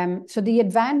 So the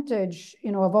advantage,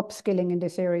 of upskilling in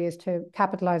this area is to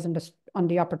capitalize on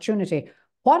the opportunity.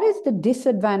 What is the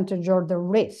disadvantage or the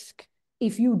risk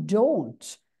if you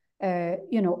don't,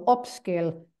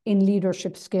 upskill in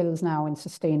leadership skills now in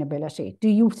sustainability? Do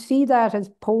you see that as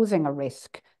posing a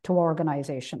risk to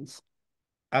organizations?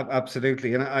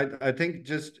 Absolutely. And I think,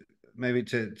 just maybe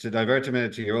to divert a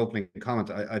minute to your opening comment,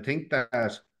 I think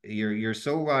that you're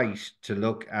so right to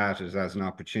look at it as an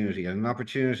opportunity. And an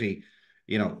opportunity,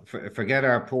 forget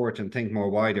our port and think more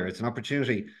wider. It's an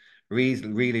opportunity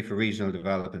really for regional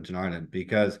development in Ireland,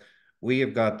 because we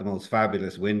have got the most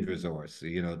fabulous wind resource,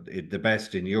 the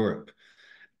best in Europe.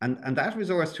 And that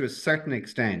resource, to a certain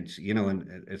extent,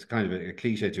 and it's kind of a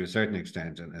cliche to a certain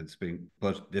extent, and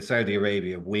but the Saudi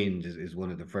Arabia wind is one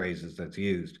of the phrases that's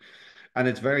used. And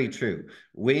it's very true.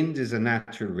 Wind is a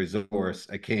natural resource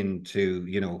akin to,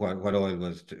 what oil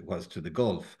was to the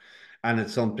Gulf. And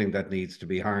it's something that needs to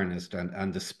be harnessed,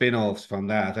 and the spin-offs from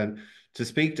that. And to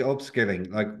speak to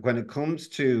upskilling, like when it comes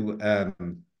to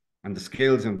and the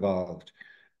skills involved,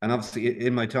 and obviously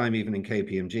in my time even in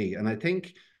KPMG, and I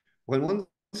think when one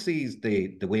sees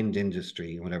the wind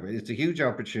industry, whatever, it's a huge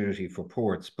opportunity for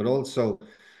ports, but also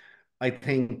I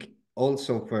think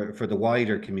also for the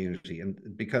wider community, and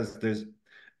because there's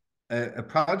a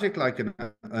project like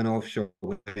an offshore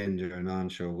wind or an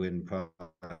onshore wind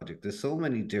project, there's so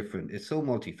many different, it's so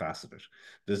multifaceted.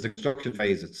 There's the construction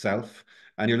phase itself,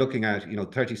 and you're looking at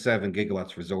 37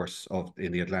 gigawatts resource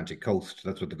in the Atlantic coast.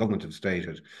 That's what the government have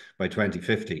stated by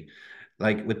 2050.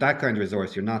 Like, with that kind of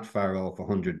resource, you're not far off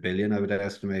 100 billion, I would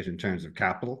estimate, in terms of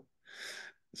capital.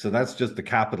 So that's just the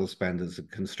capital spend as a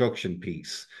construction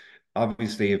piece.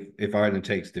 Obviously, if Ireland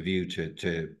takes the view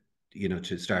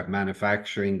to start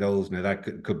manufacturing those, now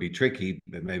that could be tricky,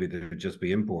 but maybe they would just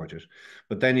be imported.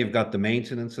 But then you've got the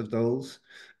maintenance of those.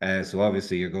 So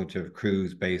obviously you're going to have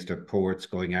crews based at ports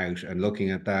going out and looking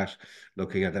at that,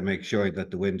 make sure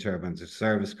that the wind turbines are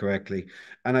serviced correctly.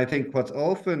 And I think what's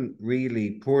often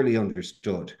really poorly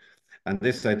understood, and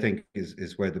this I think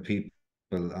is where the people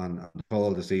on the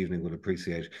call this evening will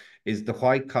appreciate, is the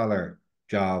white collar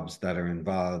jobs that are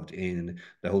involved in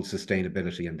the whole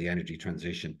sustainability and the energy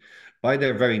transition. By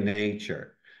their very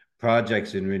nature,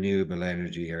 projects in renewable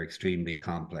energy are extremely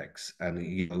complex.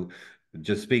 And,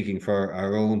 just speaking for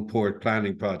our own port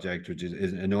planning project, which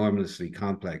is enormously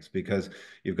complex, because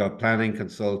you've got planning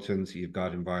consultants, you've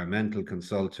got environmental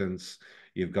consultants,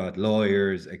 you've got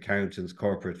lawyers, accountants,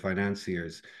 corporate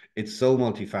financiers. It's so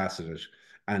multifaceted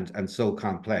and so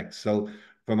complex. So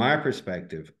from our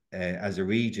perspective, as a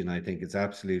region, I think it's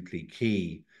absolutely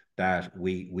key that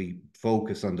we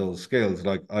focus on those skills.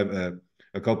 Like, I've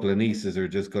a couple of nieces are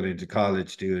just going into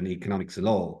college doing economics and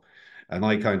law, And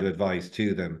my kind of advice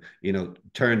to them,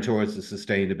 turn towards the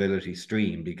sustainability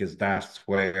stream, because that's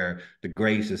where the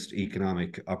greatest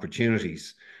economic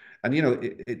opportunities. And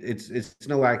it's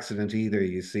no accident either.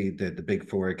 You see the big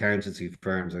four accountancy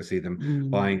firms, I see them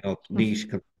buying up niche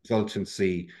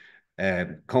consultancy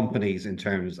companies in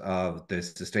terms of the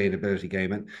sustainability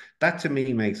game. And that to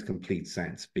me makes complete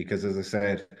sense, because as I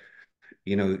said,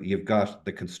 you've got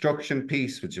the construction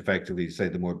piece, which effectively say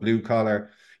the more blue collar,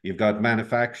 you've got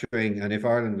manufacturing. And if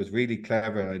Ireland was really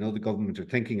clever, I know the government are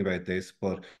thinking about this,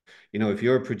 but if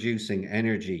you're producing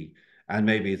energy and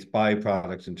maybe it's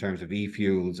byproducts in terms of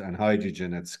e-fuels and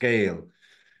hydrogen at scale,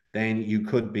 then you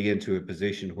could be into a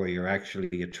position where you're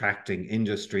actually attracting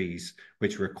industries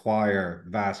which require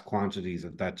vast quantities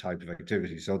of that type of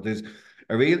activity. So there's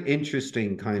a real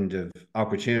interesting kind of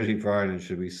opportunity for Ireland,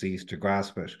 should we cease to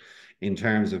grasp it, in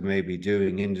terms of maybe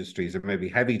doing industries, or maybe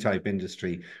heavy type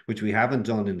industry, which we haven't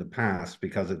done in the past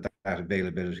because of that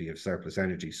availability of surplus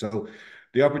energy. So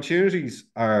the opportunities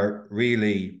are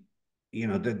really,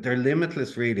 they're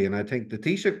limitless, really. And I think the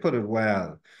Taoiseach put it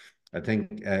well. I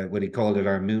think when he called it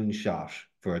our moonshot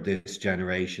for this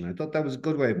generation, I thought that was a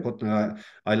good way of putting it.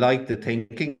 I like the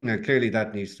thinking. Now, clearly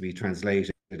that needs to be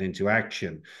translated into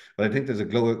action, but I think there's a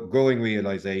growing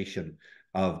realization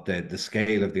of the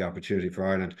scale of the opportunity for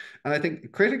Ireland. And I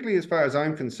think critically, as far as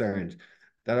I'm concerned,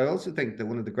 that I also think that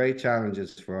one of the great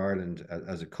challenges for Ireland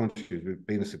as a country, we've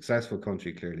been a successful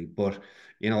country clearly, but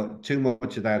too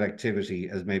much of that activity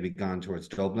has maybe gone towards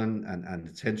Dublin and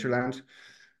its hinterland.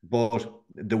 But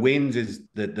the wind is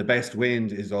the best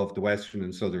wind is off the western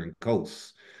and southern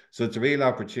coasts. So it's a real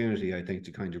opportunity, I think,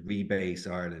 to kind of rebase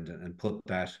Ireland and put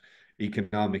that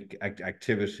economic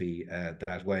activity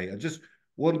that way. And just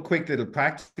one quick little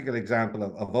practical example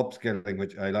of upskilling,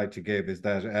 which I like to give, is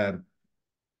that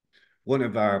one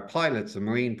of our pilots, a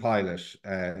marine pilot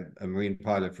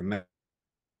for many,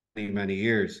 many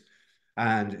years,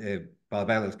 and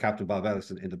Captain Bob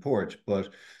Ellis in the port, but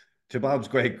to Bob's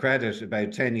great credit,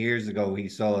 about 10 years ago, he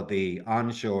saw the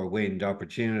onshore wind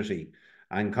opportunity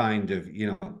and kind of,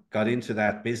 got into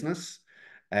that business,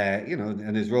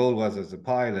 and his role was as a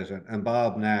pilot. And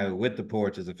Bob now with the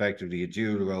port is effectively a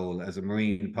dual role as a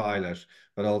marine pilot,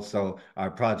 but also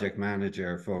our project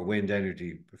manager for wind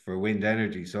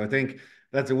energy. So I think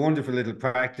that's a wonderful little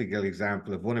practical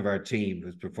example of one of our team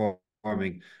who's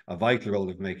performing a vital role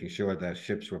of making sure that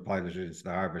ships were piloted into the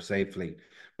harbour safely,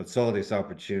 but saw this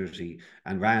opportunity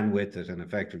and ran with it, and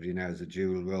effectively now has a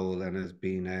dual role and has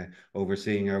been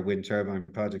overseeing our wind turbine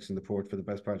projects in the port for the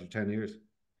best part of 10 years.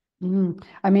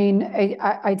 I mean,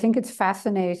 I think it's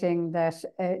fascinating that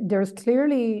there's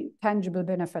clearly tangible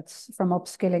benefits from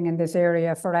upskilling in this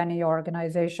area for any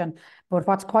organisation. But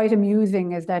what's quite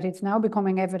amusing is that it's now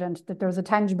becoming evident that there's a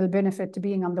tangible benefit to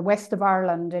being on the west of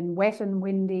Ireland, in wet and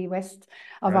windy west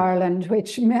of Ireland,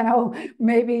 which,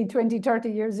 maybe 20,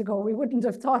 30 years ago, we wouldn't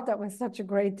have thought that was such a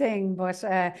great thing. But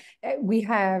we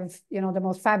have, the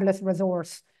most fabulous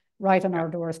resource right on our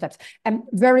doorsteps. And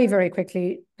very, very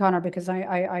quickly, Conor, because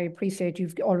I appreciate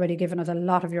you've already given us a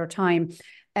lot of your time.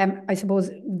 I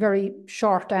suppose very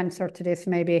short answer to this,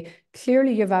 maybe.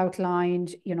 Clearly, you've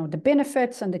outlined, the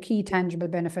benefits and the key tangible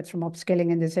benefits from upskilling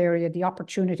in this area, the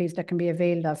opportunities that can be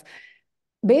availed of.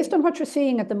 Based on what you're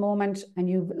seeing at the moment, and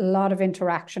you've a lot of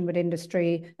interaction with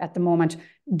industry at the moment,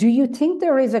 do you think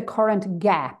there is a current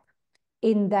gap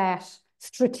in that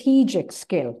strategic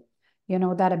skill?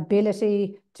 That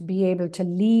ability to be able to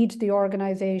lead the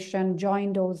organization,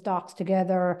 join those dots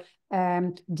together,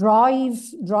 drive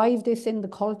this in the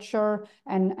culture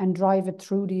and drive it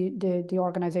through the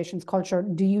organization's culture.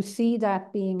 Do you see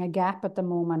that being a gap at the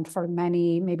moment for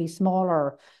many, maybe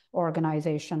smaller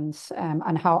organizations?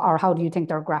 And how do you think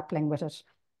they're grappling with it?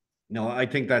 No, I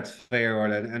think that's fair,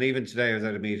 Orla. And even today, I was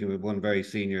at a meeting with one very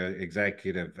senior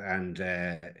executive, and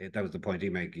that was the point he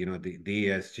made. The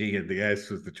ESG and the S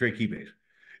was the tricky bit.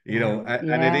 And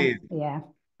it is. Yeah.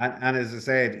 And as I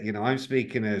said, I'm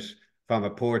speaking it from a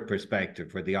port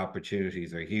perspective where the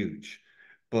opportunities are huge.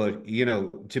 But,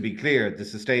 to be clear, the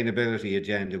sustainability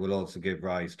agenda will also give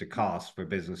rise to costs for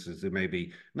businesses who may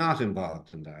be not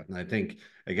involved in that. And I think,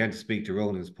 again, to speak to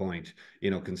Ronan's point,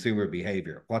 consumer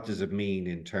behavior, what does it mean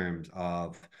in terms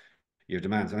of your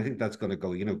demands? And I think that's going to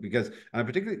go, because, and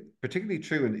particularly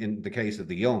true in the case of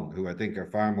the young, who I think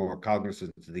are far more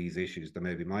cognizant of these issues than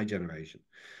maybe my generation.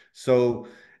 So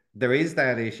there is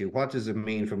that issue. What does it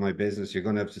mean for my business? You're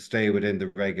going to have to stay within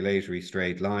the regulatory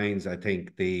straight lines. I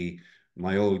think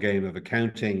my old game of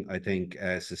accounting, I think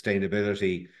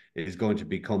sustainability is going to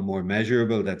become more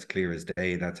measurable. That's clear as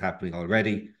day. That's happening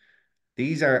already.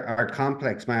 These are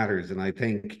complex matters. And I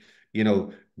think,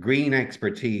 green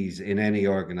expertise in any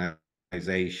organization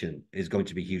organization is going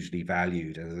to be hugely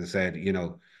valued. As I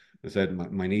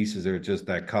said, my nieces are just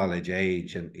that college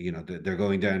age, and they're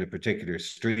going down a particular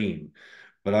stream.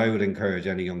 But I would encourage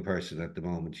any young person at the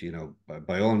moment,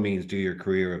 by all means, do your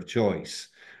career of choice,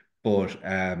 but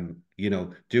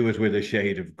do it with a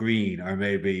shade of green, or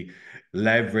maybe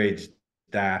leverage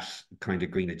that kind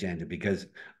of green agenda, because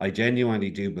I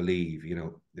genuinely do believe,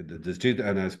 there's two,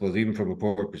 and I suppose even from a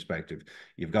board perspective,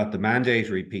 you've got the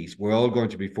mandatory piece. We're all going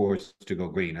to be forced to go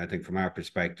green. I think from our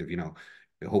perspective,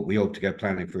 we hope to get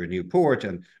planning for a new port,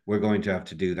 and we're going to have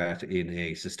to do that in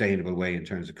a sustainable way in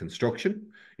terms of construction.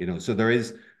 So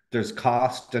there's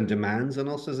cost and demands on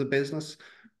us as a business,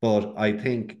 but I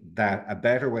think that a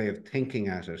better way of thinking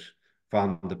at it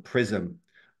from the prism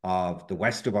of the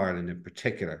west of Ireland in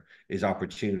particular is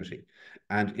opportunity.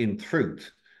 And in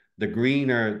truth, the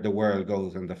greener the world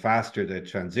goes and the faster the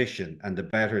transition and the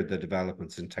better the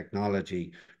developments in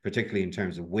technology, particularly in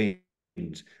terms of wind,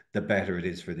 the better it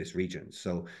is for this region.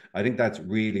 So I think that's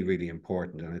really, really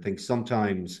important. And I think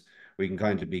sometimes we can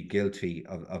kind of be guilty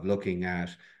of looking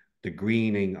at the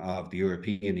greening of the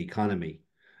European economy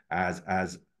as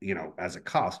a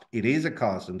cost. It is a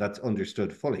cost, and that's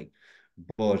understood fully.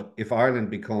 But if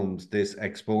Ireland becomes this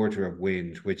exporter of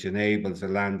wind, which enables a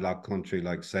landlocked country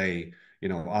like, say,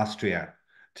 Austria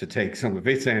to take some of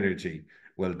its energy,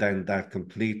 well, then that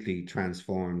completely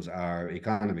transforms our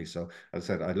economy. So as I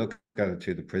said, I look at it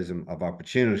through the prism of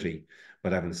opportunity.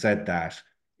 But having said that,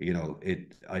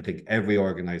 I think every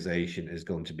organization is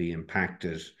going to be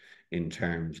impacted in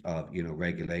terms of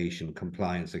regulation,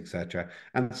 compliance, etc.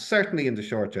 And certainly in the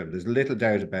short term, there's little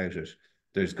doubt about it,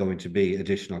 there's going to be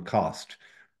additional cost.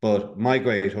 But my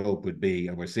great hope would be,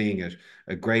 and we're seeing it,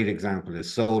 a great example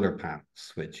is solar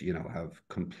panels, which have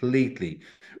completely,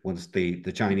 once the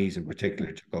Chinese in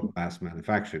particular took up mass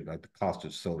manufacturing, like the cost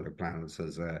of solar panels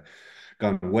has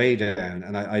gone way down.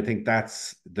 And I think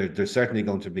there's certainly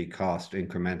going to be cost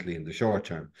incrementally in the short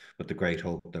term, but the great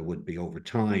hope there would be over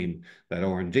time that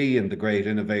R&D and the great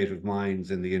innovative minds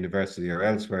in the university or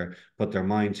elsewhere put their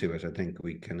mind to it. I think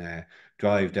we can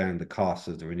drive down the costs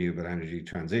of the renewable energy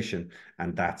transition.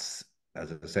 And that's,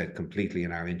 as I said, completely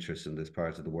in our interest in this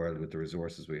part of the world with the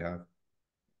resources we have.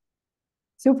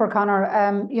 Super,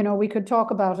 Conor. We could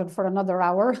talk about it for another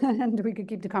hour and we could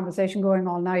keep the conversation going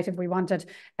all night if we wanted.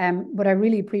 But I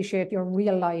really appreciate your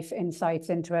real life insights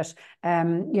into it,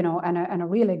 and a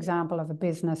real example of a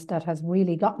business that has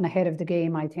really gotten ahead of the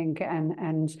game, I think,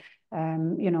 and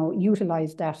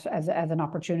utilized that as an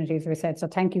opportunity, as we said. So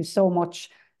thank you so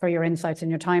much for your insights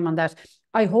and your time on that.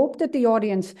 I hope that the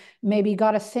audience maybe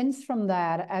got a sense from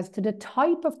that as to the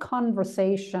type of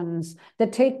conversations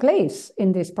that take place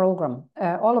in this program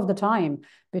all of the time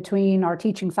between our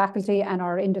teaching faculty and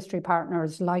our industry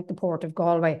partners like the Port of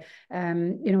Galway.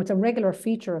 It's a regular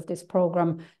feature of this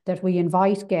program that we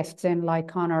invite guests in like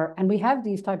Conor, and we have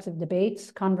these types of debates,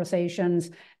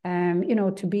 conversations,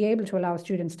 to be able to allow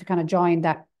students to kind of join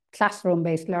that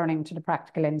classroom-based learning to the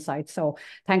practical insights. So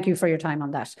thank you for your time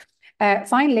on that.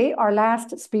 Finally, our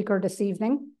last speaker this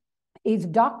evening is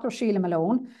Dr. Sheila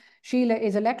Malone. Sheila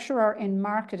is a lecturer in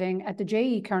marketing at the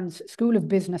J.E. Kearns School of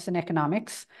Business and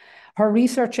Economics. Her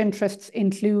research interests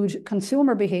include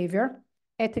consumer behaviour,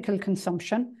 ethical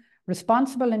consumption,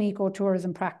 responsible and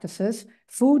eco-tourism practices,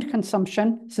 food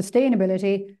consumption,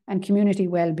 sustainability, and community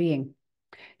well-being.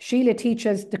 Sheila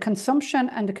teaches the Consumption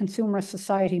and the Consumer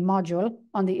Society module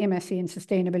on the MSc in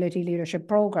Sustainability Leadership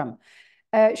Programme.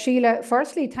 Sheila,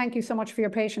 firstly, thank you so much for your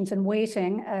patience and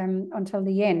waiting until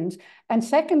the end. And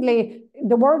secondly,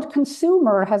 the word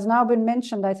consumer has now been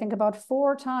mentioned, I think, about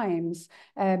 4 times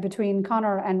between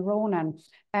Conor and Ronan.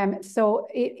 So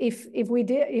if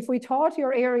we thought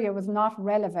your area was not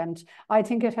relevant, I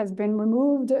think it has been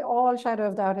removed. All shadow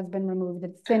of doubt has been removed.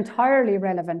 It's entirely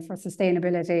relevant for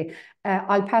sustainability.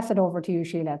 I'll pass it over to you,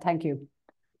 Sheila. Thank you.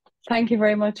 Thank you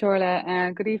very much,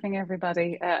 Orla. Good evening,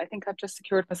 everybody. I think I've just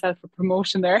secured myself a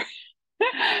promotion there.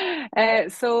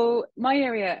 So my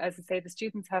area, as I say, the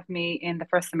students have me in the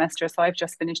first semester, so I've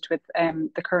just finished with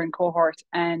the current cohort,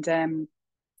 and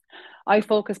I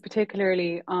focus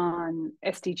particularly on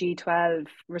SDG 12,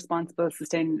 responsible,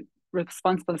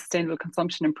 sustainable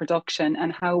consumption and production,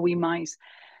 and how we might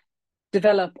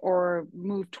develop or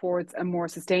move towards a more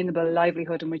sustainable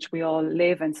livelihood in which we all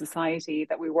live in society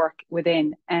that we work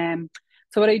within.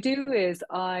 So what I do is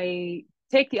I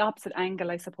take the opposite angle,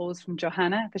 I suppose, from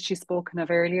Johanna that she's spoken of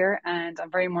earlier, and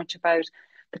I'm very much about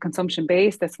the consumption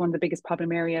base. That's one of the biggest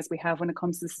problem areas we have when it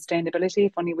comes to sustainability.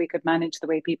 If only we could manage the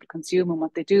way people consume and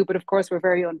what they do, but of course we're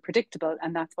very unpredictable,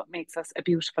 and that's what makes us a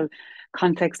beautiful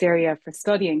context area for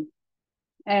studying.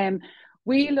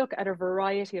 We look at a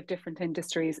variety of different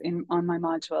industries on my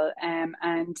module,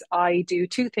 and I do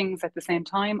two things at the same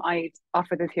time. I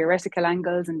offer the theoretical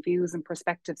angles and views and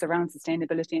perspectives around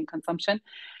sustainability and consumption.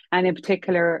 And in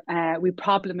particular, we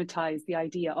problematize the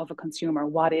idea of a consumer.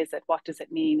 What is it? What does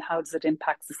it mean? How does it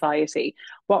impact society?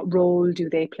 What role do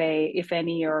they play, if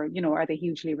any, or, you know, are they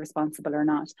hugely responsible or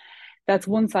not? That's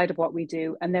one side of what we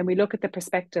do. And then we look at the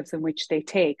perspectives in which they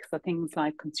take. So things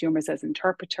like consumers as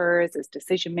interpreters, as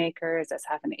decision makers, as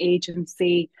having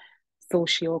agency,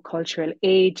 socio-cultural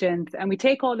agents. And we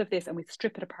take all of this and we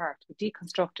strip it apart, we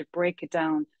deconstruct it, break it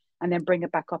down, and then bring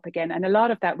it back up again. And a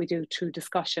lot of that we do through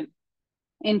discussion,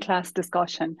 in-class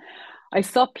discussion. I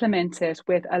supplement it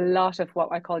with a lot of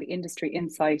what I call the industry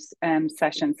insight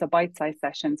sessions, so bite-sized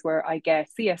sessions where I get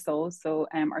CSOs, so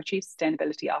our chief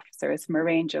sustainability officers from a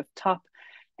range of top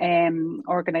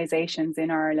organizations in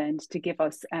Ireland to give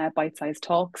us bite-sized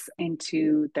talks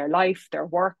into their life, their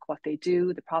work, what they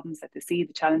do, the problems that they see,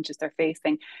 the challenges they're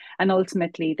facing, and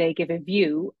ultimately they give a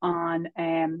view on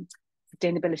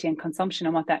sustainability and consumption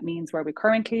and what that means, where we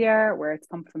currently are, where it's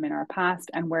come from in our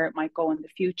past, and where it might go in the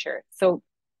future. So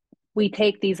we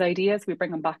take these ideas, we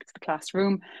bring them back to the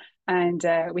classroom, and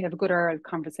we have a good oral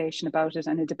conversation about it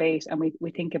and a debate, and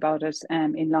we think about it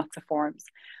in lots of forms.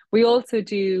 We also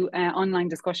do online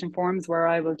discussion forums where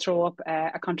I will throw up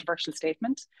a controversial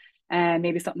statement,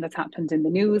 maybe something that's happened in the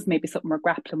news, maybe something we're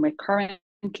grappling with currently,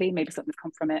 maybe something that's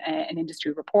come from an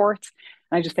industry report.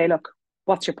 And I just say, look,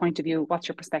 what's your point of view? What's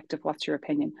your perspective? What's your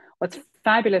opinion? What's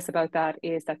fabulous about that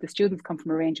is that the students come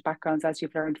from a range of backgrounds, as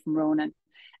you've learned from Ronan.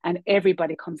 And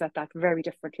everybody comes at that very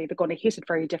differently. They're going to hit it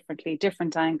very differently,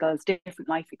 different angles, different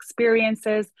life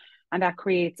experiences. And that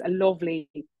creates a lovely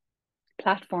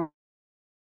platform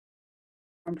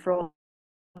for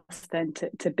us then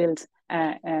to build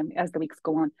as the weeks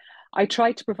go on. I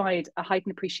try to provide a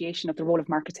heightened appreciation of the role of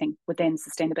marketing within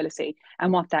sustainability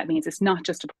and what that means. It's not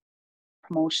just a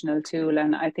promotional tool.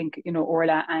 And I think, you know,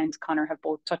 Orla and Conor have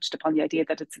both touched upon the idea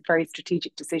that it's a very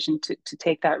strategic decision to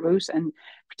take that route and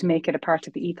to make it a part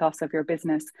of the ethos of your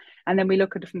business. And then we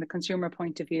look at it from the consumer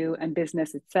point of view and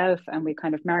business itself, and we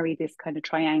kind of marry this kind of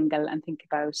triangle and think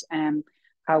about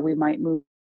how we might move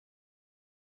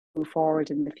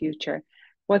forward in the future.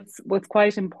 What's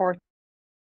quite important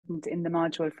in the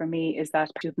module for me is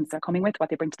that students are coming with what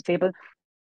they bring to the table,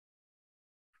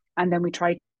 and then we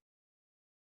try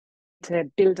to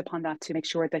build upon that to make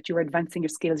sure that you're advancing your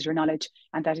skills, your knowledge,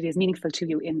 and that it is meaningful to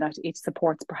you in that it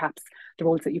supports perhaps the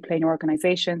roles that you play in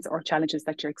organizations or challenges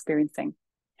that you're experiencing.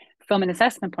 From an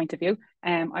assessment point of view,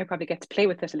 I probably get to play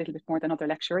with it a little bit more than other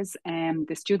lecturers.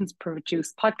 The students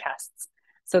produce podcasts.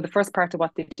 So the first part of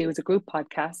what they do is a group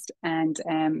podcast, and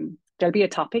there'll be a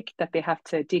topic that they have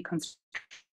to deconstruct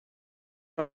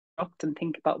and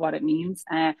think about what it means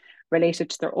related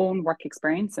to their own work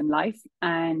experience in life,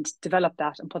 and develop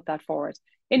that and put that forward.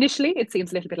 Initially, it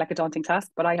seems a little bit like a daunting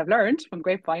task, but I have learned from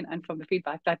Grapevine and from the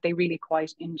feedback that they really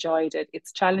quite enjoyed it.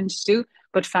 It's challenged too,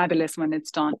 but fabulous when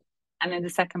it's done. And then the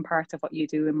second part of what you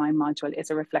do in my module is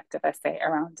a reflective essay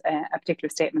around a particular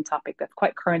statement topic that's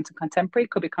quite current and contemporary,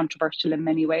 could be controversial in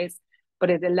many ways, but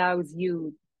it allows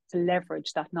you to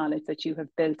leverage that knowledge that you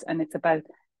have built. And it's about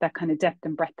that kind of depth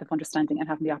and breadth of understanding and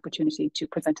having the opportunity to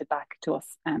present it back to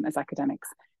us as academics.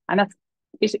 And that's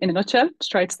it in a nutshell, to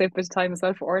try to save a bit of time as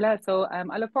well for Orla. So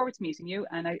I look forward to meeting you,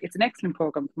 and it's an excellent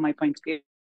programme from my point of view.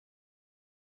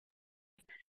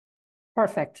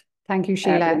 Perfect. Thank you,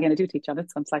 Sheila. Again, I do teach on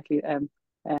it, so I'm slightly...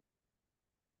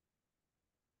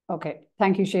 Okay,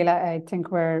 thank you, Sheila. I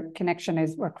think we're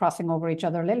crossing over each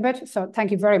other a little bit. So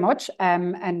thank you very much.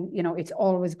 And, you know, it's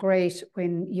always great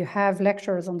when you have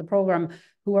lecturers on the programme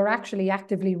who are actually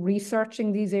actively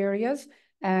researching these areas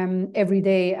every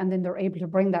day, and then they're able to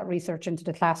bring that research into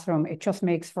the classroom. It just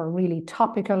makes for really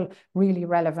topical, really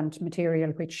relevant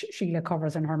material, which Sheila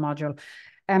covers in her module.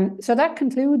 So that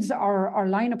concludes our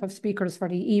lineup of speakers for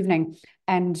the evening.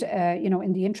 And, you know,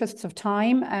 in the interests of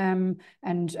time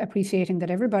and appreciating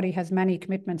that everybody has many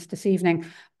commitments this evening,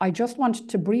 I just want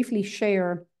to briefly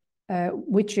share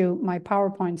with you my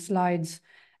PowerPoint slides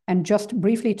and just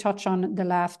briefly touch on the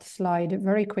last slide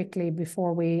very quickly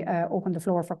before we open the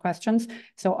floor for questions.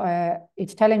 So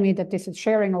it's telling me that this is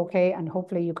sharing okay, and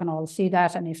hopefully you can all see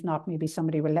that. And if not, maybe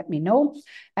somebody will let me know.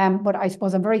 But I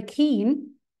suppose I'm very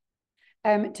keen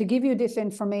to give you this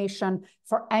information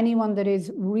for anyone that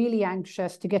is really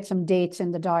anxious to get some dates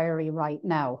in the diary right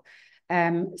now.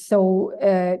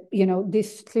 You know,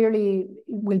 this clearly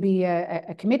will be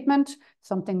a commitment,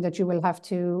 something that you will have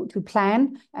to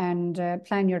plan and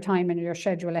plan your time and your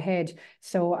schedule ahead.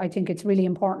 So I think it's really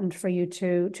important for you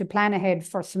to plan ahead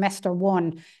for semester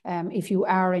one. If you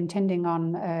are intending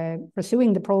on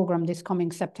pursuing the program this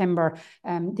coming September,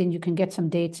 then you can get some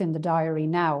dates in the diary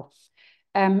now.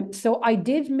 So I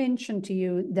did mention to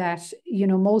you that, you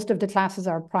know, most of the classes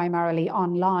are primarily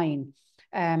online.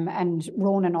 And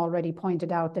Ronan already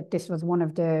pointed out that this was one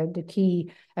of the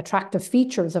key attractive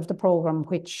features of the program,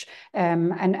 which,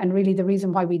 and really the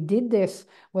reason why we did this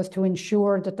was to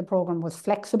ensure that the program was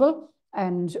flexible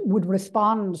and would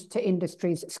respond to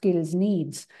industry's skills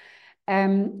needs.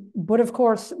 But of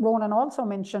course, Ronan also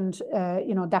mentioned,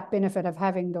 you know, that benefit of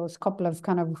having those couple of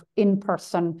kind of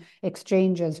in-person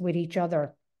exchanges with each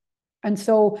other. And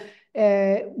so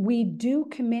we do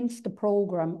commence the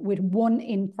program with one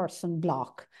in-person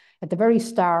block at the very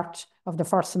start of the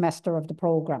first semester of the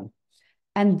program.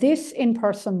 And this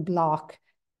in-person block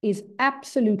is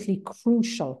absolutely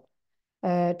crucial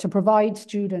to provide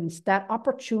students that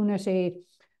opportunity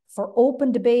for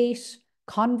open debate,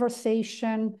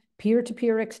 conversation,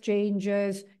 peer-to-peer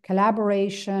exchanges,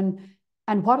 collaboration.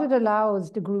 And what it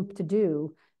allows the group to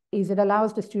do is it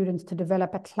allows the students to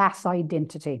develop a class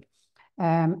identity.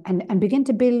 And begin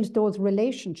to build those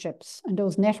relationships and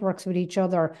those networks with each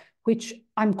other, which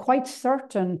I'm quite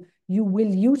certain you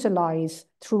will utilize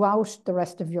throughout the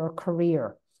rest of your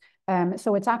career.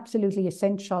 So it's absolutely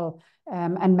essential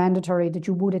and mandatory that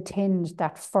you would attend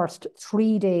that first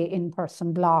 3-day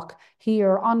in-person block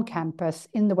here on campus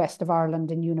in the west of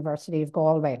Ireland in University of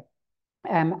Galway.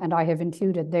 And I have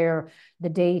included there the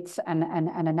dates and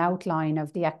an outline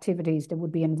of the activities that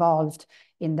would be involved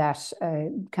in that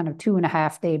kind of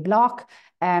 2.5-day block.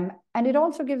 And it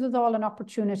also gives us all an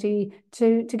opportunity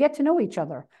to get to know each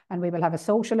other. And we will have a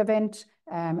social event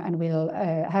and we'll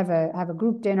have a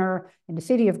group dinner in the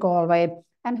city of Galway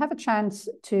and have a chance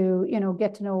to, you know,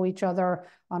 get to know each other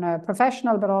on a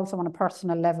professional, but also on a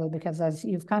personal level, because as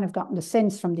you've kind of gotten the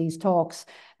sense from these talks,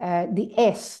 the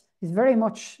S is very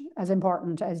much as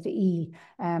important as the E,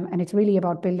 and it's really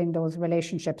about building those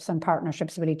relationships and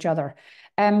partnerships with each other.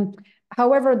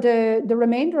 However, the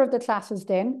remainder of the classes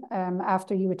then,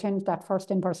 after you attend that first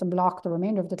in-person block, the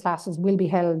remainder of the classes will be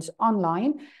held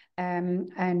online.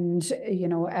 And, you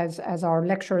know, as our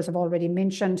lecturers have already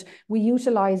mentioned, we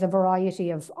utilize a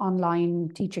variety of online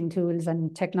teaching tools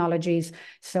and technologies.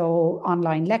 So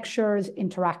online lectures,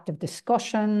 interactive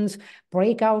discussions,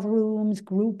 breakout rooms,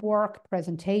 group work,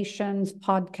 presentations,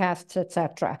 podcasts,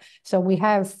 etc. So we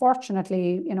have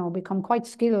fortunately, you know, become quite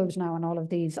skilled now in all of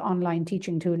these online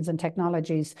teaching tools and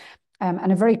technologies. And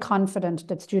I'm very confident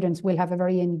that students will have a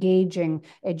very engaging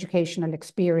educational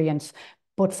experience,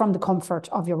 but from the comfort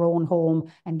of your own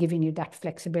home and giving you that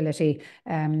flexibility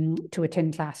to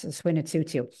attend classes when it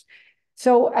suits you.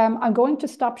 So I'm going to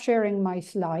stop sharing my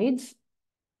slides.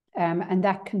 And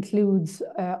that concludes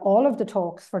all of the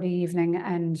talks for the evening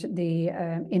and the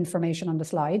information on the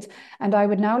slides. And I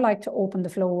would now like to open the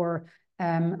floor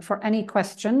for any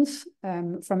questions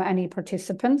from any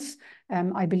participants.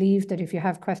 I believe that if you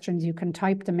have questions, you can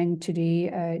type them into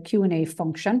the Q&A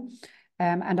function.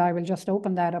 And I will just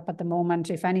open that up at the moment.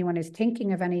 If anyone is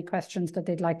thinking of any questions that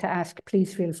they'd like to ask,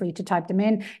 please feel free to type them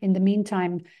in. In the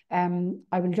meantime,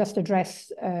 I will just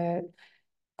address a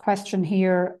question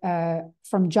here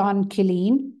from John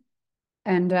Killeen.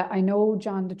 And I know,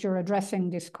 John, that you're addressing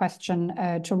this question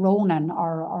to Ronan,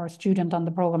 our student on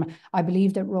the programme. I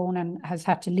believe that Ronan has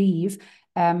had to leave,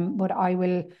 but I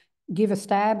will give a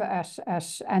stab at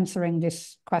answering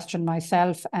this question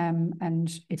myself,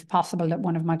 and it's possible that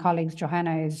one of my colleagues,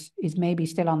 Johanna, is maybe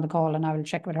still on the call, and I will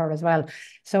check with her as well.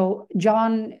 So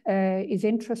John is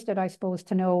interested, I suppose,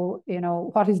 to know, you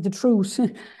know, what is the truth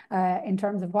in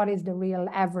terms of what is the real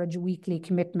average weekly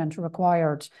commitment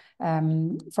required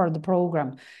for the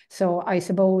programme. So I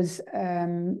suppose,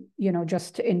 you know,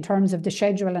 just in terms of the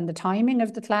schedule and the timing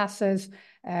of the classes,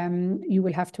 you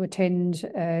will have to attend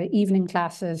evening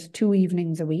classes 2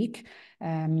 evenings a week.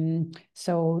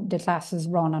 So the classes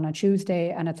run on a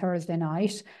Tuesday and a Thursday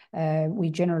night.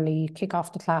 We generally kick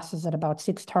off the classes at about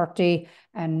 6:30,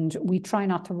 and we try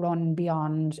not to run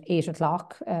beyond 8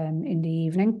 o'clock in the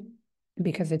evening,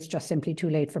 because it's just simply too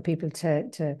late for people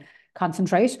to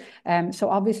concentrate. So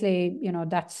obviously, you know,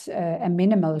 that's a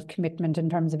minimal commitment in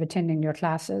terms of attending your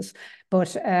classes.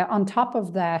 But on top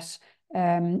of that,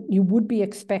 you would be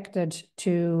expected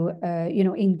to,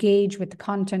 engage with the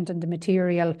content and the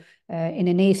material in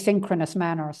an asynchronous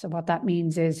manner. So what that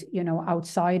means is,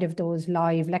 outside of those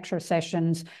live lecture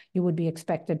sessions, you would be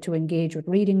expected to engage with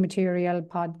reading material,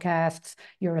 podcasts,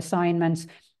 your assignments.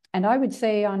 And I would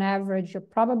say on average, you're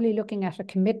probably looking at a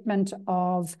commitment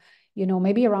of,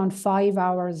 maybe around 5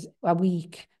 hours a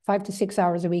week, 5 to 6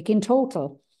 hours a week in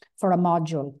total for a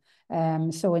module.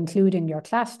 So including your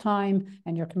class time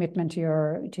and your commitment to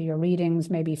your readings,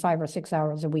 maybe 5 or 6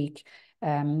 hours a week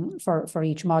for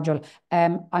each module.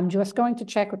 I'm just going to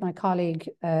check with my colleague,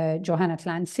 Johanna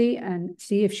Clancy, and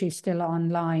see if she's still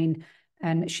online,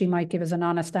 and she might give us an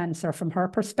honest answer from her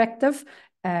perspective.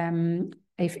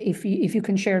 If you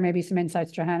can share maybe some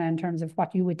insights, Johanna, in terms of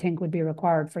what you would think would be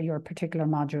required for your particular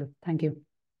module. Thank you.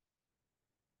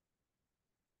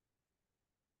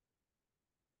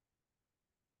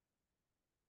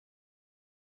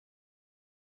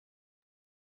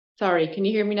 Sorry, can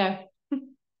you hear me now?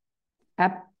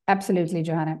 Absolutely,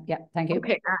 Johanna. Yeah, thank you.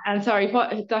 Okay, and sorry,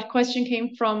 what that question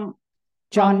came from?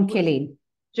 John Killeen.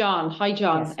 John, hi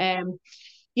John. Yes.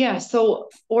 Yeah, so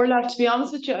Orla, to be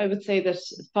honest with you, I would say that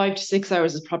 5 to 6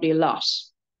 hours is probably a lot.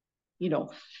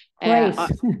 Great.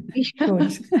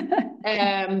 Good.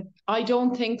 I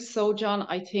don't think so, John.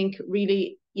 I think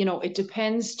really, it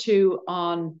depends too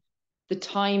on the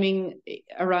timing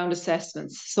around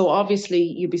assessments. So obviously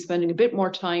you'll be spending a bit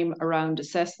more time around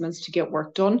assessments to get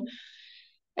work done.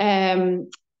 I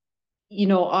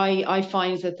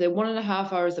find that the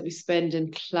 1.5 hours that we spend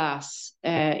in class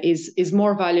is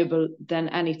more valuable than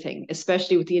anything,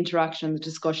 especially with the interaction and the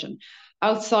discussion.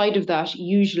 Outside of that,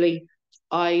 usually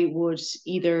I would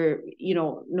either,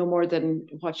 no more than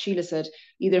what Sheila said,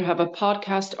 either have a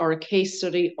podcast or a case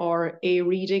study or a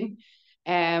reading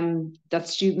that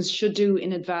students should do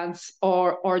in advance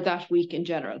or that week in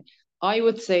general. I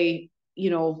would say,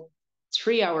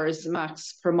 3 hours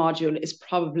max per module is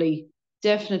probably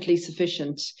definitely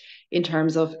sufficient in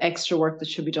terms of extra work that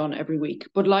should be done every week.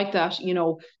 But like that,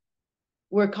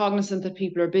 we're cognizant that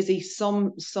people are busy.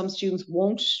 Some students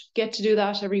won't get to do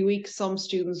that every week. Some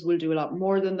students will do a lot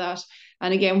more than that.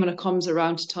 And again, when it comes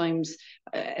around to times,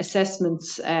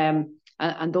 assessments and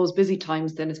those busy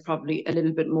times, then it's probably a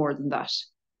little bit more than that.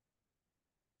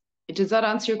 Does that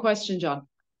answer your question, John?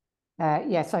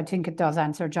 Yes, I think it does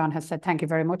answer. John has said, thank you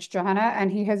very much, Johanna.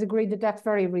 And he has agreed that that's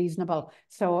very reasonable.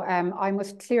 So I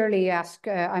must clearly ask,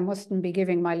 I mustn't be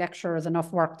giving my lecturers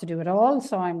enough work to do it all.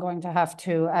 So I'm going to have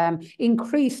to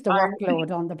increase the workload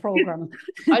on the programme.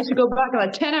 I should go back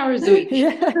about 10 hours a week.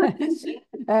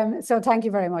 Yeah. So thank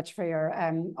you very much for your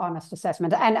honest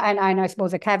assessment. And I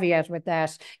suppose a caveat with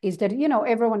that is that,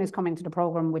 everyone is coming to the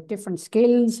programme with different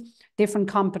skills, different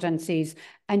competencies,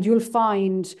 and you'll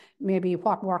find maybe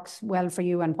what works well for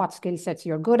you and what skill sets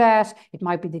you're good at. It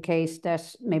might be the case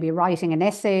that maybe writing an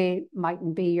essay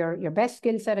mightn't be your best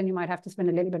skill set, and you might have to spend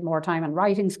a little bit more time on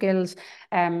writing skills.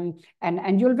 And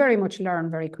you'll very much learn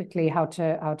very quickly how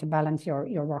to balance your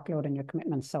workload and your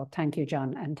commitments. So thank you,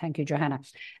 John, and thank you, Johanna.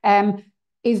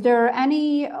 Is there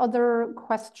any other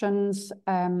questions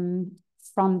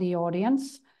from the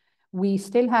audience? We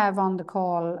still have on the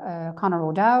call Conor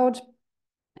O'Dowd.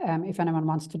 If anyone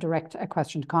wants to direct a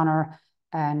question to Conor,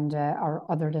 and or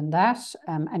other than that,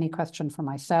 any question for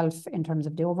myself in terms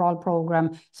of the overall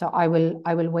programme. So I will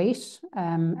wait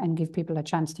and give people a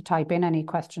chance to type in any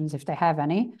questions if they have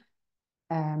any.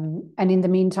 And in the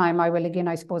meantime, I will again,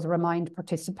 I suppose, remind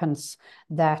participants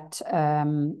that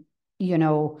a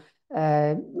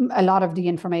lot of the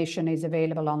information is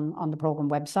available on the programme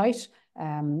website.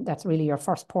 That's really your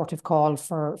first port of call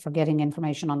for getting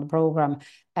information on the programme.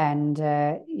 And,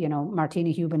 Martina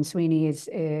Huben-Sweeney is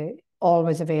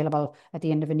always available at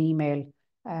the end of an email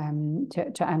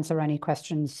to answer any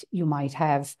questions you might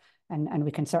have. And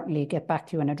we can certainly get back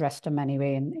to you and address them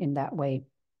anyway in that way.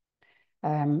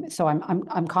 So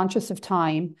I'm conscious of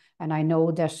time, and I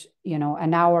know that,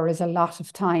 an hour is a lot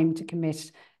of time to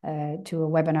commit to a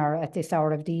webinar at this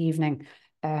hour of the evening.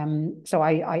 So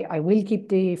I will keep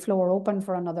the floor open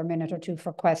for another minute or two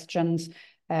for questions.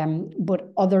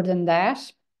 But other than that,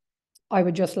 I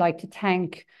would just like to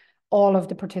thank all of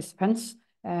the participants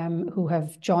who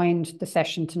have joined the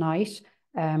session tonight.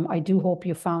 I do hope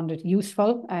you found it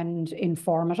useful and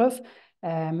informative,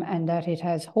 and that it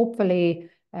has hopefully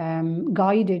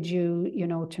guided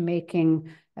you, to making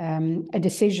a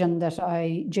decision that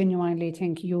I genuinely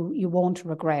think you won't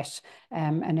regret,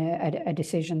 and a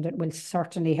decision that will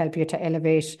certainly help you to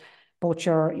elevate both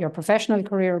your professional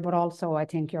career, but also I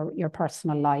think your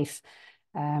personal life.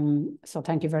 So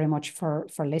thank you very much for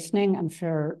listening and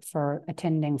for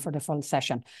attending for the full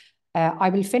session. I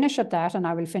will finish at that, and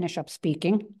I will finish up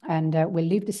speaking, and we'll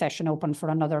leave the session open for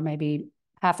another maybe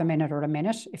half a minute or a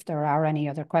minute if there are any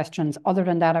other questions. Other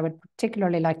than that, I would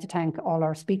particularly like to thank all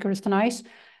our speakers tonight.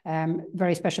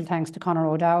 Very special thanks to Conor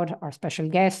O'Dowd, our special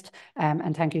guest,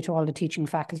 and thank you to all the teaching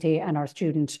faculty and our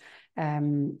students.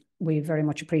 We very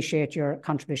much appreciate your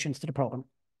contributions to the programme.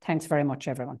 Thanks very much,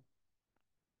 everyone.